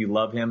 So even if you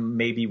love him,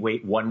 maybe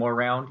wait one more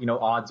round.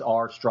 Odds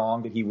are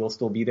strong that he will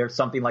still be there,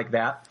 something like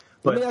that.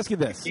 But let me ask you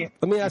this. You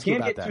can't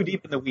get too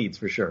deep in the weeds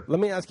for sure. Let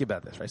me ask you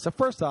about this, right? So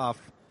first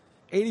off,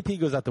 ADP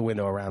goes out the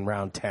window around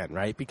round 10,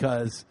 right?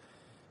 Because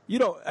you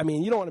don't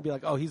want to be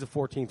like, oh, he's a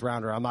 14th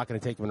rounder. I'm not going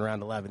to take him in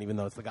round 11, even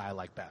though it's the guy I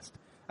like best.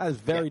 That is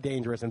very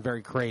dangerous and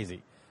very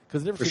crazy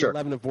because the difference between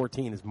 11 and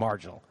 14 is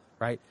marginal,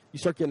 right? You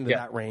start getting into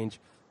that range.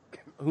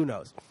 Who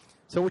knows?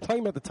 So we're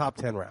talking about the top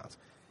 10 rounds.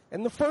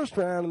 In the first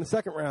round and the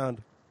second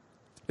round,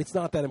 it's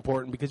not that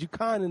important because you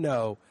kind of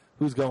know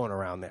who's going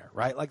around there,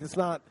 right? Like, it's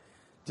not,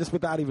 just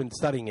without even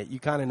studying it, you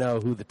kind of know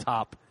who the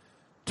top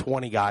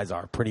 20 guys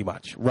are pretty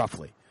much,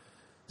 roughly.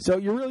 So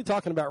you're really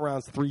talking about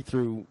rounds 3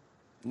 through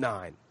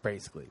 9,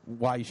 basically,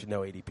 why you should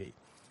know ADP.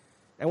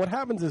 And what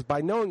happens is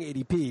by knowing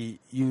ADP,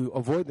 you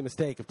avoid the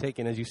mistake of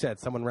taking, as you said,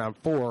 someone round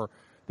 4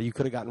 that you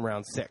could have gotten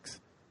round 6,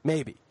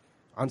 maybe,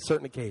 on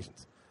certain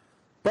occasions.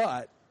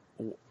 But,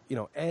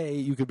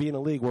 you could be in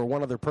a league where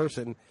one other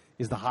person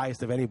is the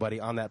highest of anybody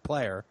on that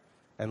player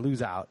and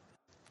lose out.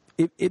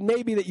 It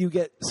may be that you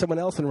get someone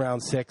else in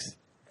round 6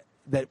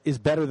 that is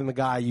better than the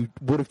guy you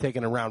would have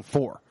taken in round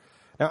 4.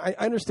 Now, I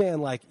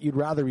understand, you'd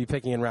rather be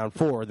picking in round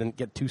 4 than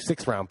get 2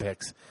 6-round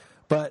picks.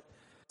 But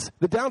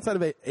the downside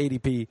of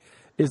ADP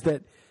is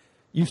that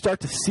you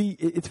start to see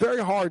it's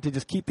very hard to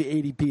just keep the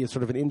ADP as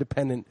sort of an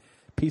independent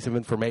piece of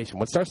information.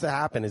 What starts to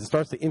happen is it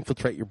starts to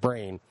infiltrate your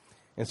brain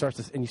and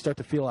you start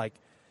to feel like,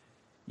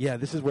 yeah,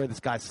 this is where this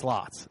guy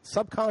slots.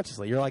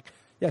 Subconsciously, you're like,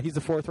 yeah, he's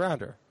the 4th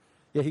rounder.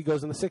 Yeah, he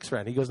goes in the 6th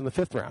round. He goes in the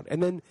 5th round.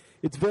 And then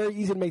it's very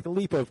easy to make the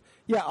leap of,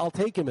 yeah, I'll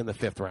take him in the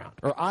 5th round.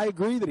 Or I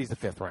agree that he's the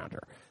 5th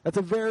rounder. That's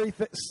a very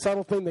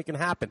subtle thing that can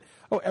happen.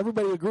 Oh,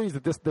 everybody agrees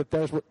that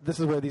this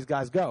is where these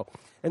guys go.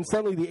 And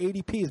suddenly the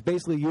ADP is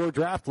basically your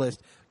draft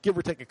list, give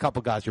or take a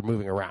couple guys you're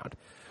moving around.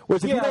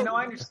 Whereas I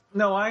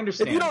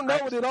understand. If you don't know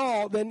it at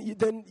all, then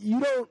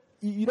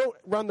you don't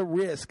run the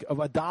risk of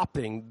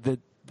adopting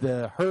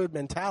the herd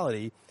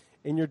mentality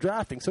in your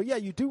drafting. So, yeah,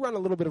 you do run a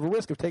little bit of a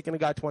risk of taking a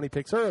guy 20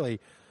 picks early.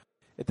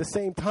 At the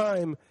same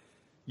time,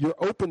 you're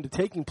open to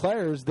taking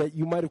players that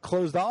you might have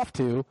closed off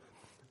to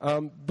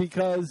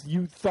because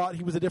you thought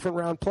he was a different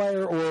round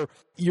player, or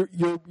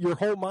your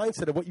whole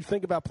mindset of what you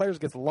think about players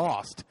gets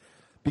lost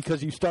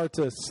because you start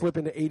to slip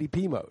into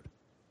ADP mode.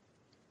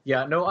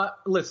 Yeah, no,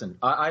 listen,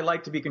 I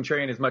like to be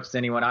contrarian as much as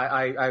anyone.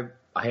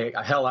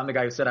 Hell, I'm the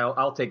guy who said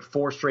I'll take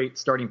 4 straight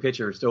starting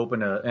pitchers to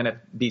open an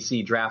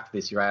NFBC draft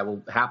this year. I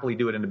will happily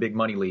do it in a big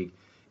money league.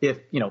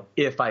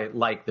 If I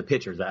like the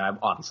pitchers,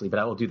 obviously, but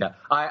I will do that.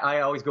 I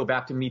always go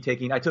back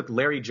to I took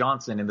Larry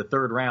Johnson in the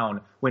 3rd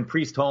round when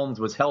Priest Holmes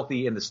was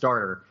healthy in the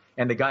starter,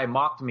 and the guy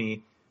mocked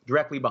me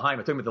directly behind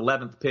me. I took him at the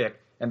 11th pick,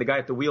 and the guy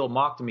at the wheel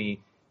mocked me.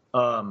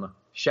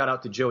 Shout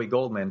out to Joey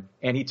Goldman,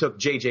 and he took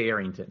J.J.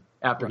 Arrington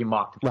after he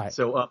mocked me. Right.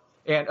 So,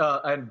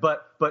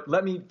 but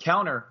let me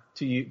counter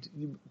to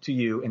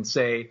you and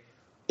say,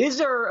 is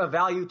there a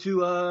value to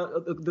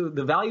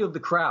the value of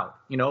the crowd?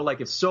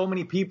 If so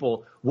many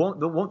people,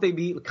 won't they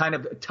be kind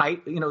of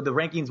tight? The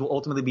rankings will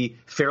ultimately be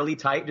fairly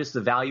tight. Just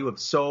the value of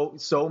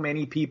so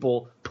many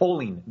people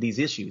polling these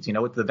issues.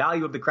 It's the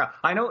value of the crowd.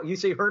 I know you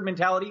say herd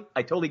mentality.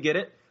 I totally get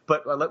it.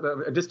 But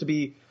just to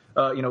be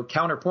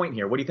counterpoint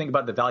here, what do you think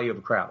about the value of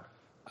a crowd?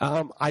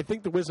 I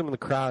think the wisdom of the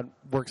crowd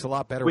works a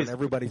lot better when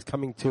everybody's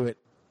coming to it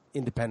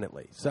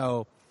independently.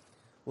 So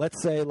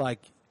let's say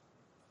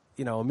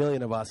a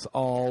million of us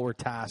all were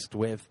tasked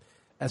with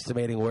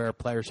estimating where a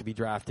player should be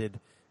drafted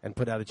and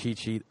put out a cheat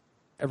sheet,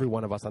 every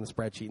one of us on a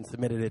spreadsheet, and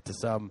submitted it to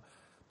some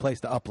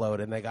place to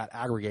upload, and they got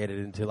aggregated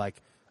into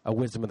a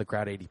wisdom of the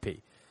crowd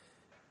ADP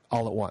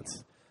all at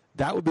once.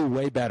 That would be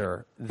way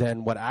better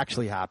than what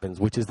actually happens,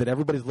 which is that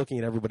everybody's looking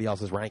at everybody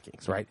else's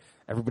rankings, right?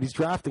 Everybody's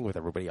drafting with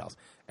everybody else.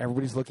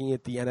 Everybody's looking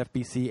at the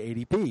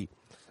NFBC ADP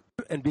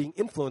and being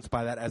influenced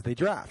by that as they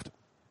draft.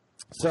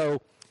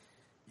 So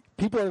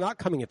people are not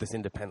coming at this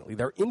independently.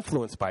 They're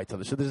influenced by each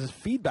other. So there's this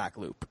feedback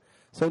loop.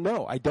 So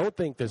no, I don't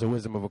think there's a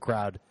wisdom of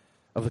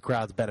the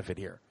crowd's benefit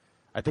here.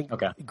 I think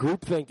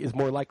groupthink is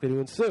more likely to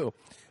ensue.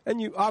 And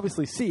you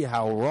obviously see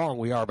how wrong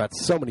we are about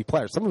so many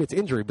players. Some of it's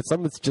injury, but some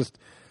of it's just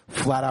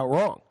flat out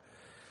wrong.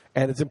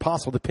 And it's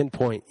impossible to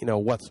pinpoint,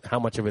 how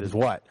much of it is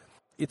what.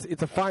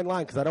 It's a fine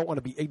line because I don't want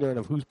to be ignorant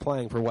of who's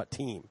playing for what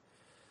team.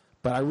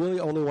 But I really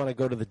only want to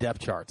go to the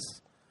depth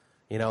charts,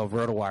 of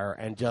RotoWire,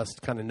 and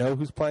just kind of know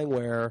who's playing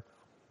where,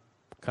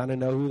 kind of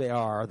know who they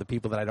are, the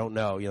people that I don't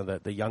know,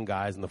 the young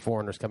guys and the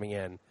foreigners coming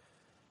in,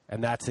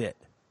 and that's it.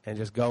 And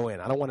just go in.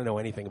 I don't want to know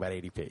anything about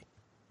ADP.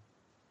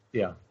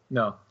 Yeah,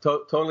 no,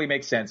 totally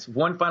makes sense.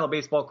 One final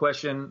baseball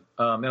question,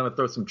 then I'm going to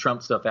throw some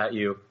Trump stuff at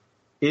you.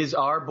 Is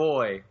our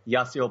boy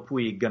Yasiel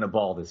Puig going to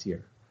ball this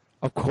year?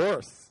 Of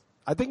course.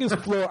 I think his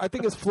floor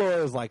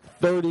is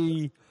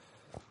 30,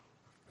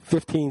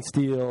 15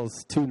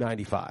 steals,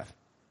 295.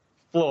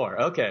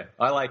 Floor. Okay.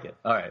 I like it.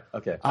 All right.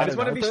 Okay. I just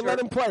want to be sure. Let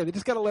him play. They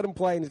just got to let him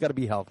play, and he's got to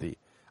be healthy.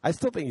 I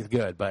still think he's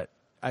good, but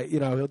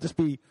he'll just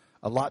be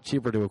a lot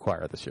cheaper to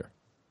acquire this year.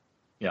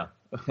 Yeah,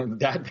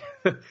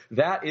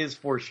 that is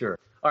for sure.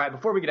 All right.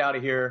 Before we get out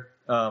of here,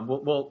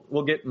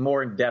 we'll get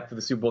more in depth for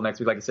the Super Bowl next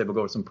week. Like I said, we'll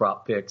go with some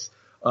prop picks.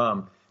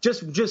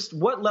 Just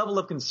what level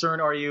of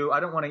concern are you? I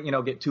don't want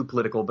to, get too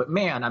political, but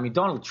man,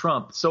 Donald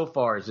Trump so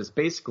far is just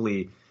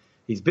basically,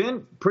 he's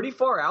been pretty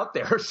far out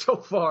there so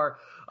far.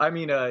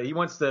 He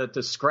wants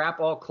to scrap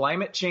all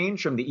climate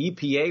change from the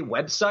EPA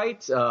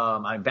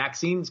website.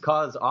 Vaccines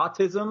cause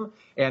autism.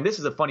 And this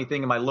is a funny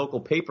thing in my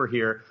local paper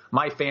here.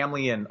 My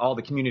family and all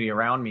the community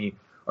around me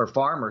are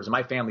farmers.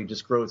 My family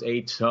just grows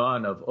a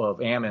ton of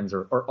almonds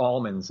or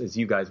almonds, as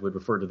you guys would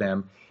refer to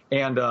them.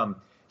 And,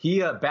 he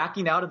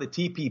backing out of the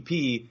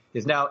TPP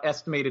is now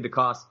estimated to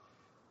cost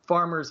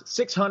farmers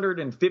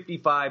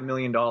 $655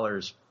 million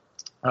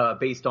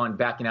based on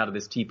backing out of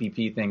this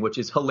TPP thing, which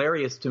is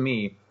hilarious to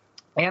me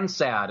and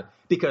sad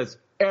because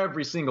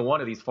every single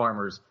one of these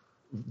farmers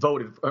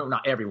voted, or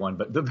not everyone,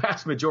 but the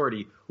vast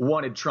majority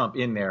wanted Trump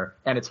in there.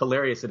 And it's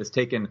hilarious that it's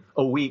taken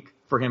a week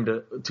for him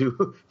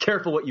to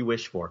careful what you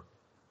wish for.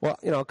 Well,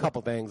 a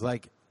couple things.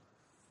 Like,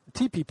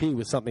 TPP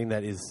was something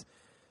that is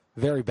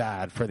very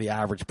bad for the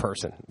average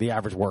person, the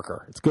average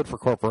worker. It's good for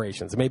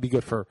corporations. It may be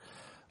good for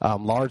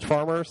large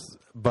farmers,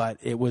 but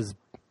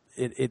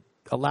it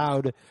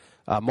allowed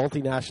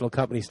multinational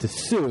companies to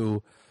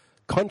sue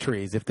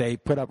countries if they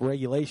put up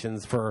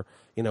regulations for,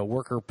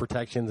 worker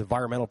protections,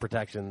 environmental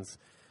protections.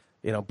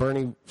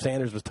 Bernie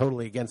Sanders was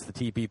totally against the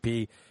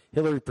TPP.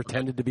 Hillary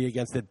pretended to be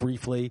against it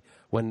briefly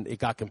when it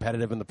got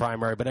competitive in the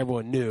primary, but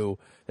everyone knew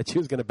that she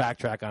was going to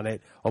backtrack on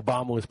it.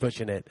 Obama was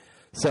pushing it.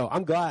 So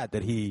I'm glad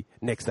that he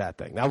nixed that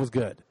thing. That was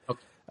good.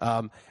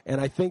 Okay.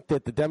 And I think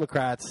that the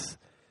Democrats,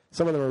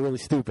 some of them are really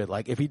stupid.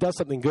 Like, if he does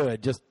something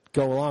good, just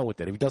go along with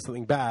it. If he does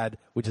something bad,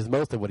 which is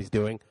most of what he's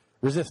doing,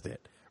 resist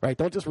it. Right?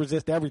 Don't just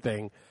resist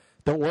everything.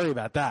 Don't worry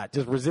about that.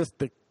 Just resist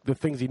the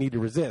things you need to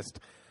resist.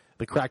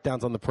 The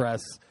crackdowns on the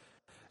press,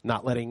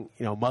 not letting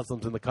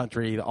Muslims in the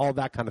country, all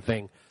that kind of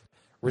thing.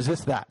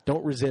 Resist that.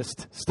 Don't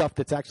resist stuff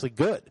that's actually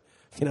good.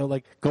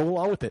 Go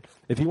along with it.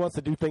 If he wants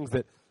to do things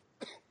that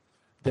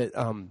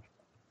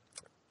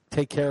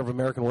take care of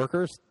American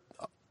workers,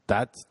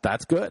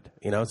 that's good.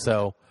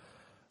 So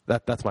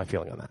that's my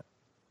feeling on that.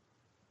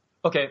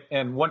 Okay,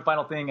 and one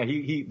final thing.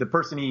 The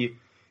person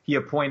he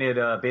appointed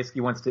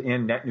basically wants to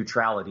end net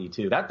neutrality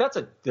too. That's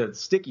a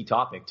sticky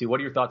topic too. What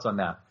are your thoughts on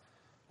that?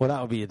 Well, that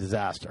would be a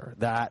disaster.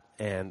 That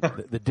and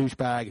the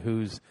douchebag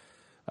who's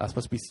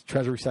supposed to be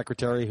Treasury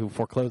Secretary who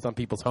foreclosed on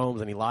people's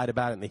homes and he lied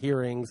about it in the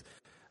hearings.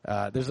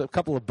 There's a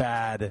couple of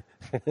bad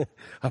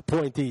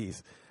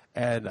appointees,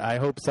 and I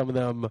hope some of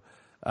them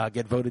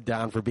get voted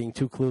down for being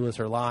too clueless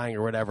or lying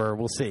or whatever.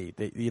 We'll see.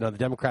 The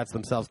Democrats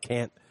themselves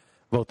can't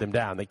vote them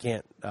down. They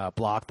can't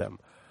block them.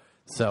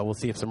 So we'll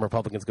see if some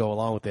Republicans go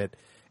along with it.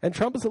 And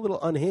Trump is a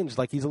little unhinged.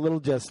 Like, he's a little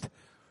just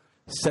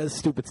says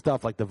stupid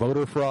stuff like the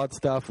voter fraud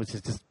stuff, which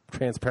is just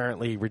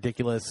transparently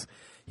ridiculous.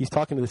 He's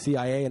talking to the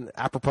CIA, and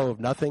apropos of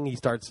nothing, he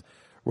starts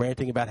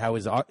ranting about how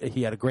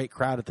he had a great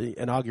crowd at the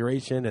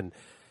inauguration, and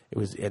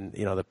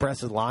the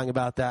press is lying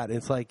about that. And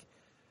it's like,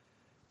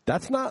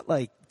 that's not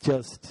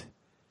just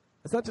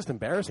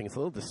embarrassing. It's a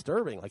little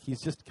disturbing. Like,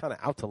 he's just kind of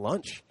out to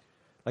lunch,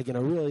 like in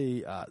a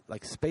really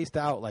spaced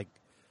out, like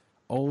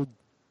old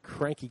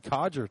cranky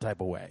codger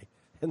type of way.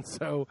 And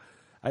so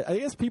I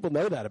guess people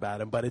know that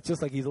about him, but it's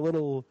just like he's a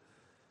little.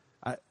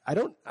 I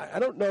don't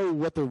know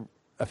what the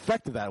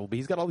effect of that will be.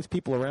 He's got all these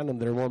people around him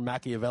that are more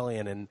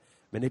Machiavellian and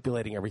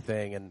manipulating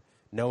everything and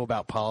know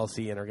about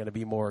policy and are going to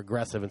be more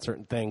aggressive in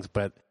certain things.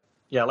 But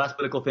yeah, last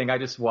political thing. I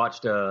just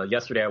watched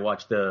yesterday. I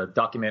watched the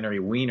documentary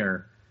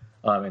Wiener,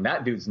 and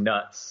that dude's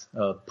nuts.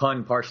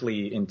 Pun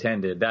partially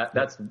intended.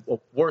 That's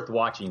worth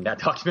watching, that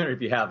documentary,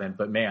 if you haven't.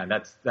 But man,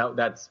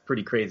 that's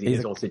pretty crazy.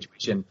 His whole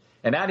situation,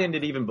 and that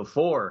ended even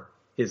before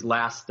his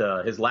last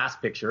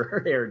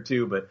picture aired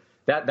too. But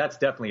that's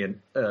definitely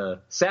a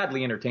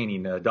sadly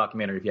entertaining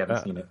documentary if you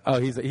haven't seen it. Oh,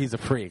 he's a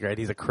freak, right?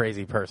 He's a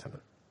crazy person.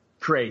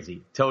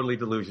 Crazy, totally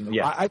delusional.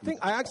 Yeah, I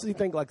actually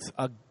think like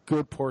a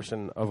good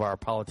portion of our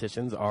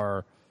politicians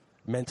are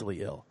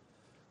mentally ill.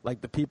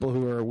 Like the people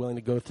who are willing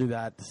to go through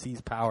that to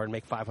seize power and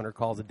make 500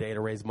 calls a day to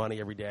raise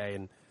money every day,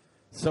 and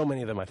so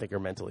many of them I think are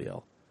mentally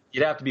ill.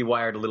 You'd have to be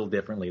wired a little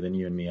differently than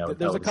you and me.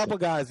 There's a couple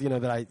guys,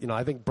 that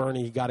I think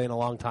Bernie got in a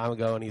long time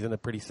ago and he's in a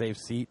pretty safe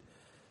seat,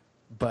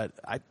 but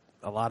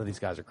a lot of these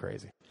guys are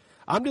crazy.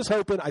 I'm just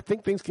hoping. I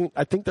think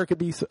there could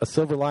be a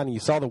silver lining. You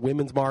saw the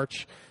Women's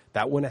March.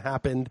 That wouldn't have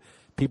happened.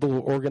 People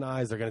will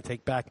organize. They're going to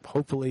take back,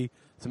 hopefully,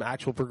 some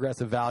actual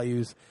progressive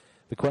values.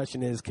 The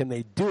question is, can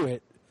they do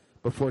it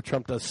before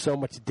Trump does so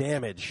much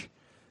damage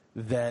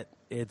that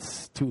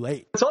it's too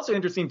late? It's also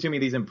interesting to me,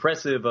 these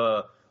impressive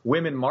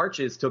women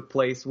marches took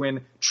place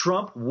when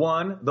Trump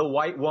won the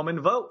white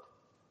woman vote.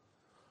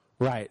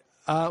 Right.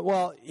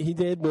 Well, he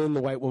did win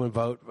the white woman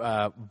vote,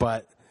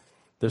 but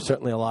there's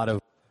certainly a lot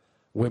of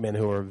women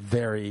who are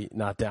very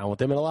not down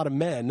with him, and a lot of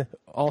men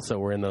also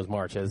were in those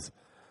marches.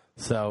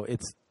 So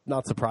it's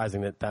not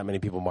surprising that many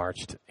people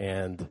marched.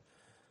 And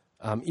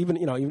even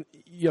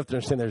you have to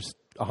understand there's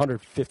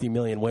 150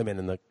 million women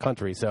in the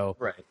country, so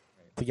right.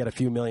 To get a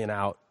few million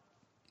out,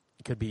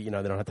 it could be they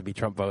don't have to be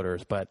Trump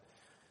voters, but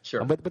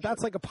sure. But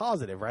that's like a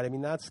positive, right? I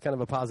mean, that's kind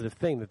of a positive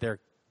thing that they're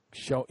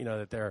showing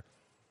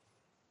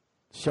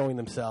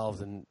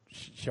themselves and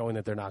showing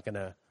that they're not going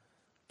to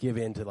give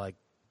in to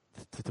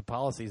to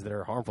policies that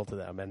are harmful to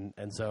them,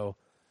 and so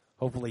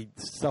hopefully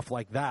stuff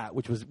like that,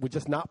 which was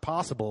just not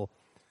possible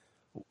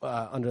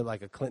under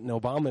like a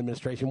Clinton-Obama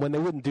administration, when they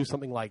wouldn't do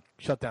something like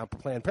shut down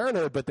Planned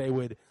Parenthood, but they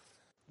would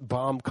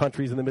bomb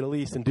countries in the Middle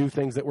East and do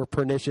things that were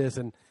pernicious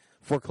and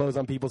foreclose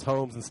on people's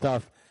homes and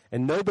stuff,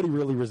 and nobody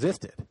really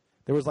resisted.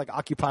 There was like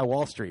Occupy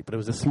Wall Street, but it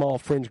was a small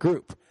fringe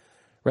group,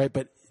 right?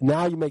 But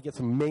now you may get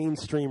some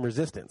mainstream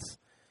resistance,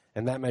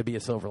 and that may be a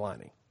silver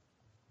lining.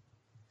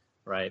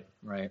 Right,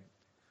 right.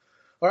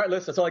 All right,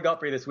 Liz, that's all I got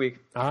for you this week.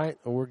 All right,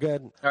 well, we're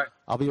good. All right.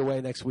 I'll be away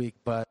next week,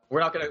 but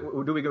We're not going to,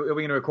 are we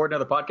going to record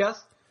another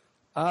podcast?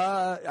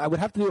 I would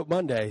have to do it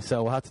Monday,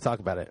 so we'll have to talk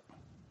about it.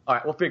 All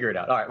right, we'll figure it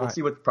out. All right, we'll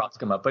see what props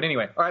come up. But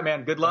anyway, all right,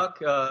 man, good luck.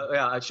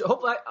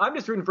 Hopefully, I'm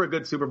just rooting for a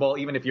good Super Bowl,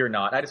 even if you're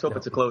not. I just hope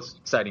it's a close,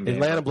 exciting game.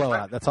 Atlanta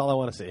blowout. That's all I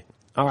want to see.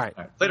 All right.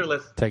 Later,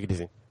 Liz. Take it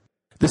easy.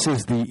 This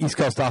is the East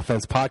Coast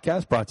Offense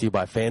Podcast brought to you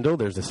by FanDuel.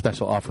 There's a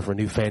special offer for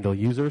new FanDuel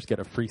users. Get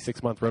a free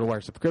 6-month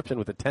RotoWire subscription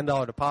with a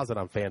 $10 deposit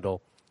on FanDuel.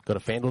 Go to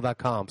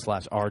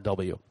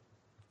FanDuel.com/RW.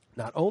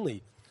 Not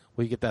only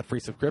will you get that free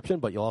subscription,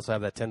 but you'll also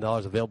have that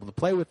 $10 available to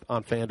play with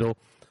on FanDuel.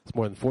 It's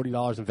more than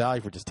 $40 in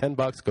value for just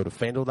 $10. Go to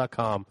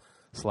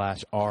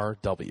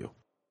FanDuel.com/RW.